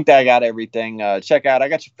I think that I got everything. Check out, I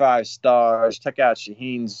got your 5 stars. Check out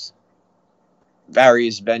Shaheen's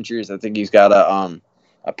various ventures. I think he's got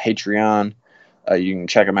a Patreon. You can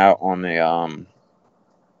check him out on the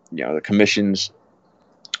you know, the commissions.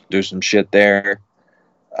 Do some shit there.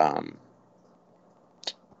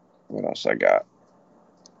 What else I got?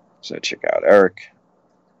 So check out Eric.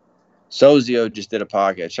 Sozio just did a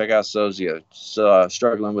podcast. Check out Sozio.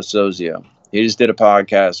 Struggling with Sozio. He just did a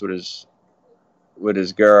podcast with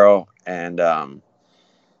his girl, and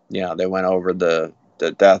they went over the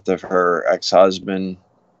death of her ex-husband,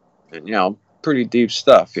 and pretty deep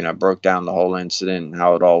stuff. Broke down the whole incident and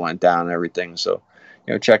how it all went down and everything. So,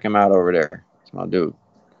 check him out over there. It's my dude.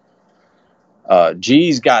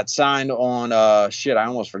 G's got signed on I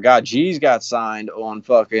almost forgot. G's got signed on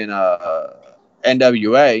fucking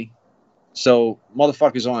NWA. So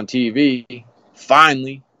motherfucker's on TV.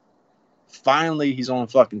 Finally he's on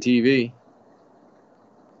fucking TV.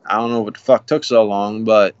 I don't know what the fuck took so long,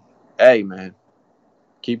 but hey man,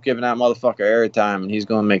 keep giving that motherfucker airtime and he's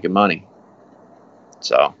gonna make it money.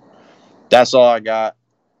 So that's all I got.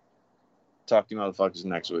 Talk to you motherfuckers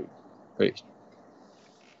next week. Peace.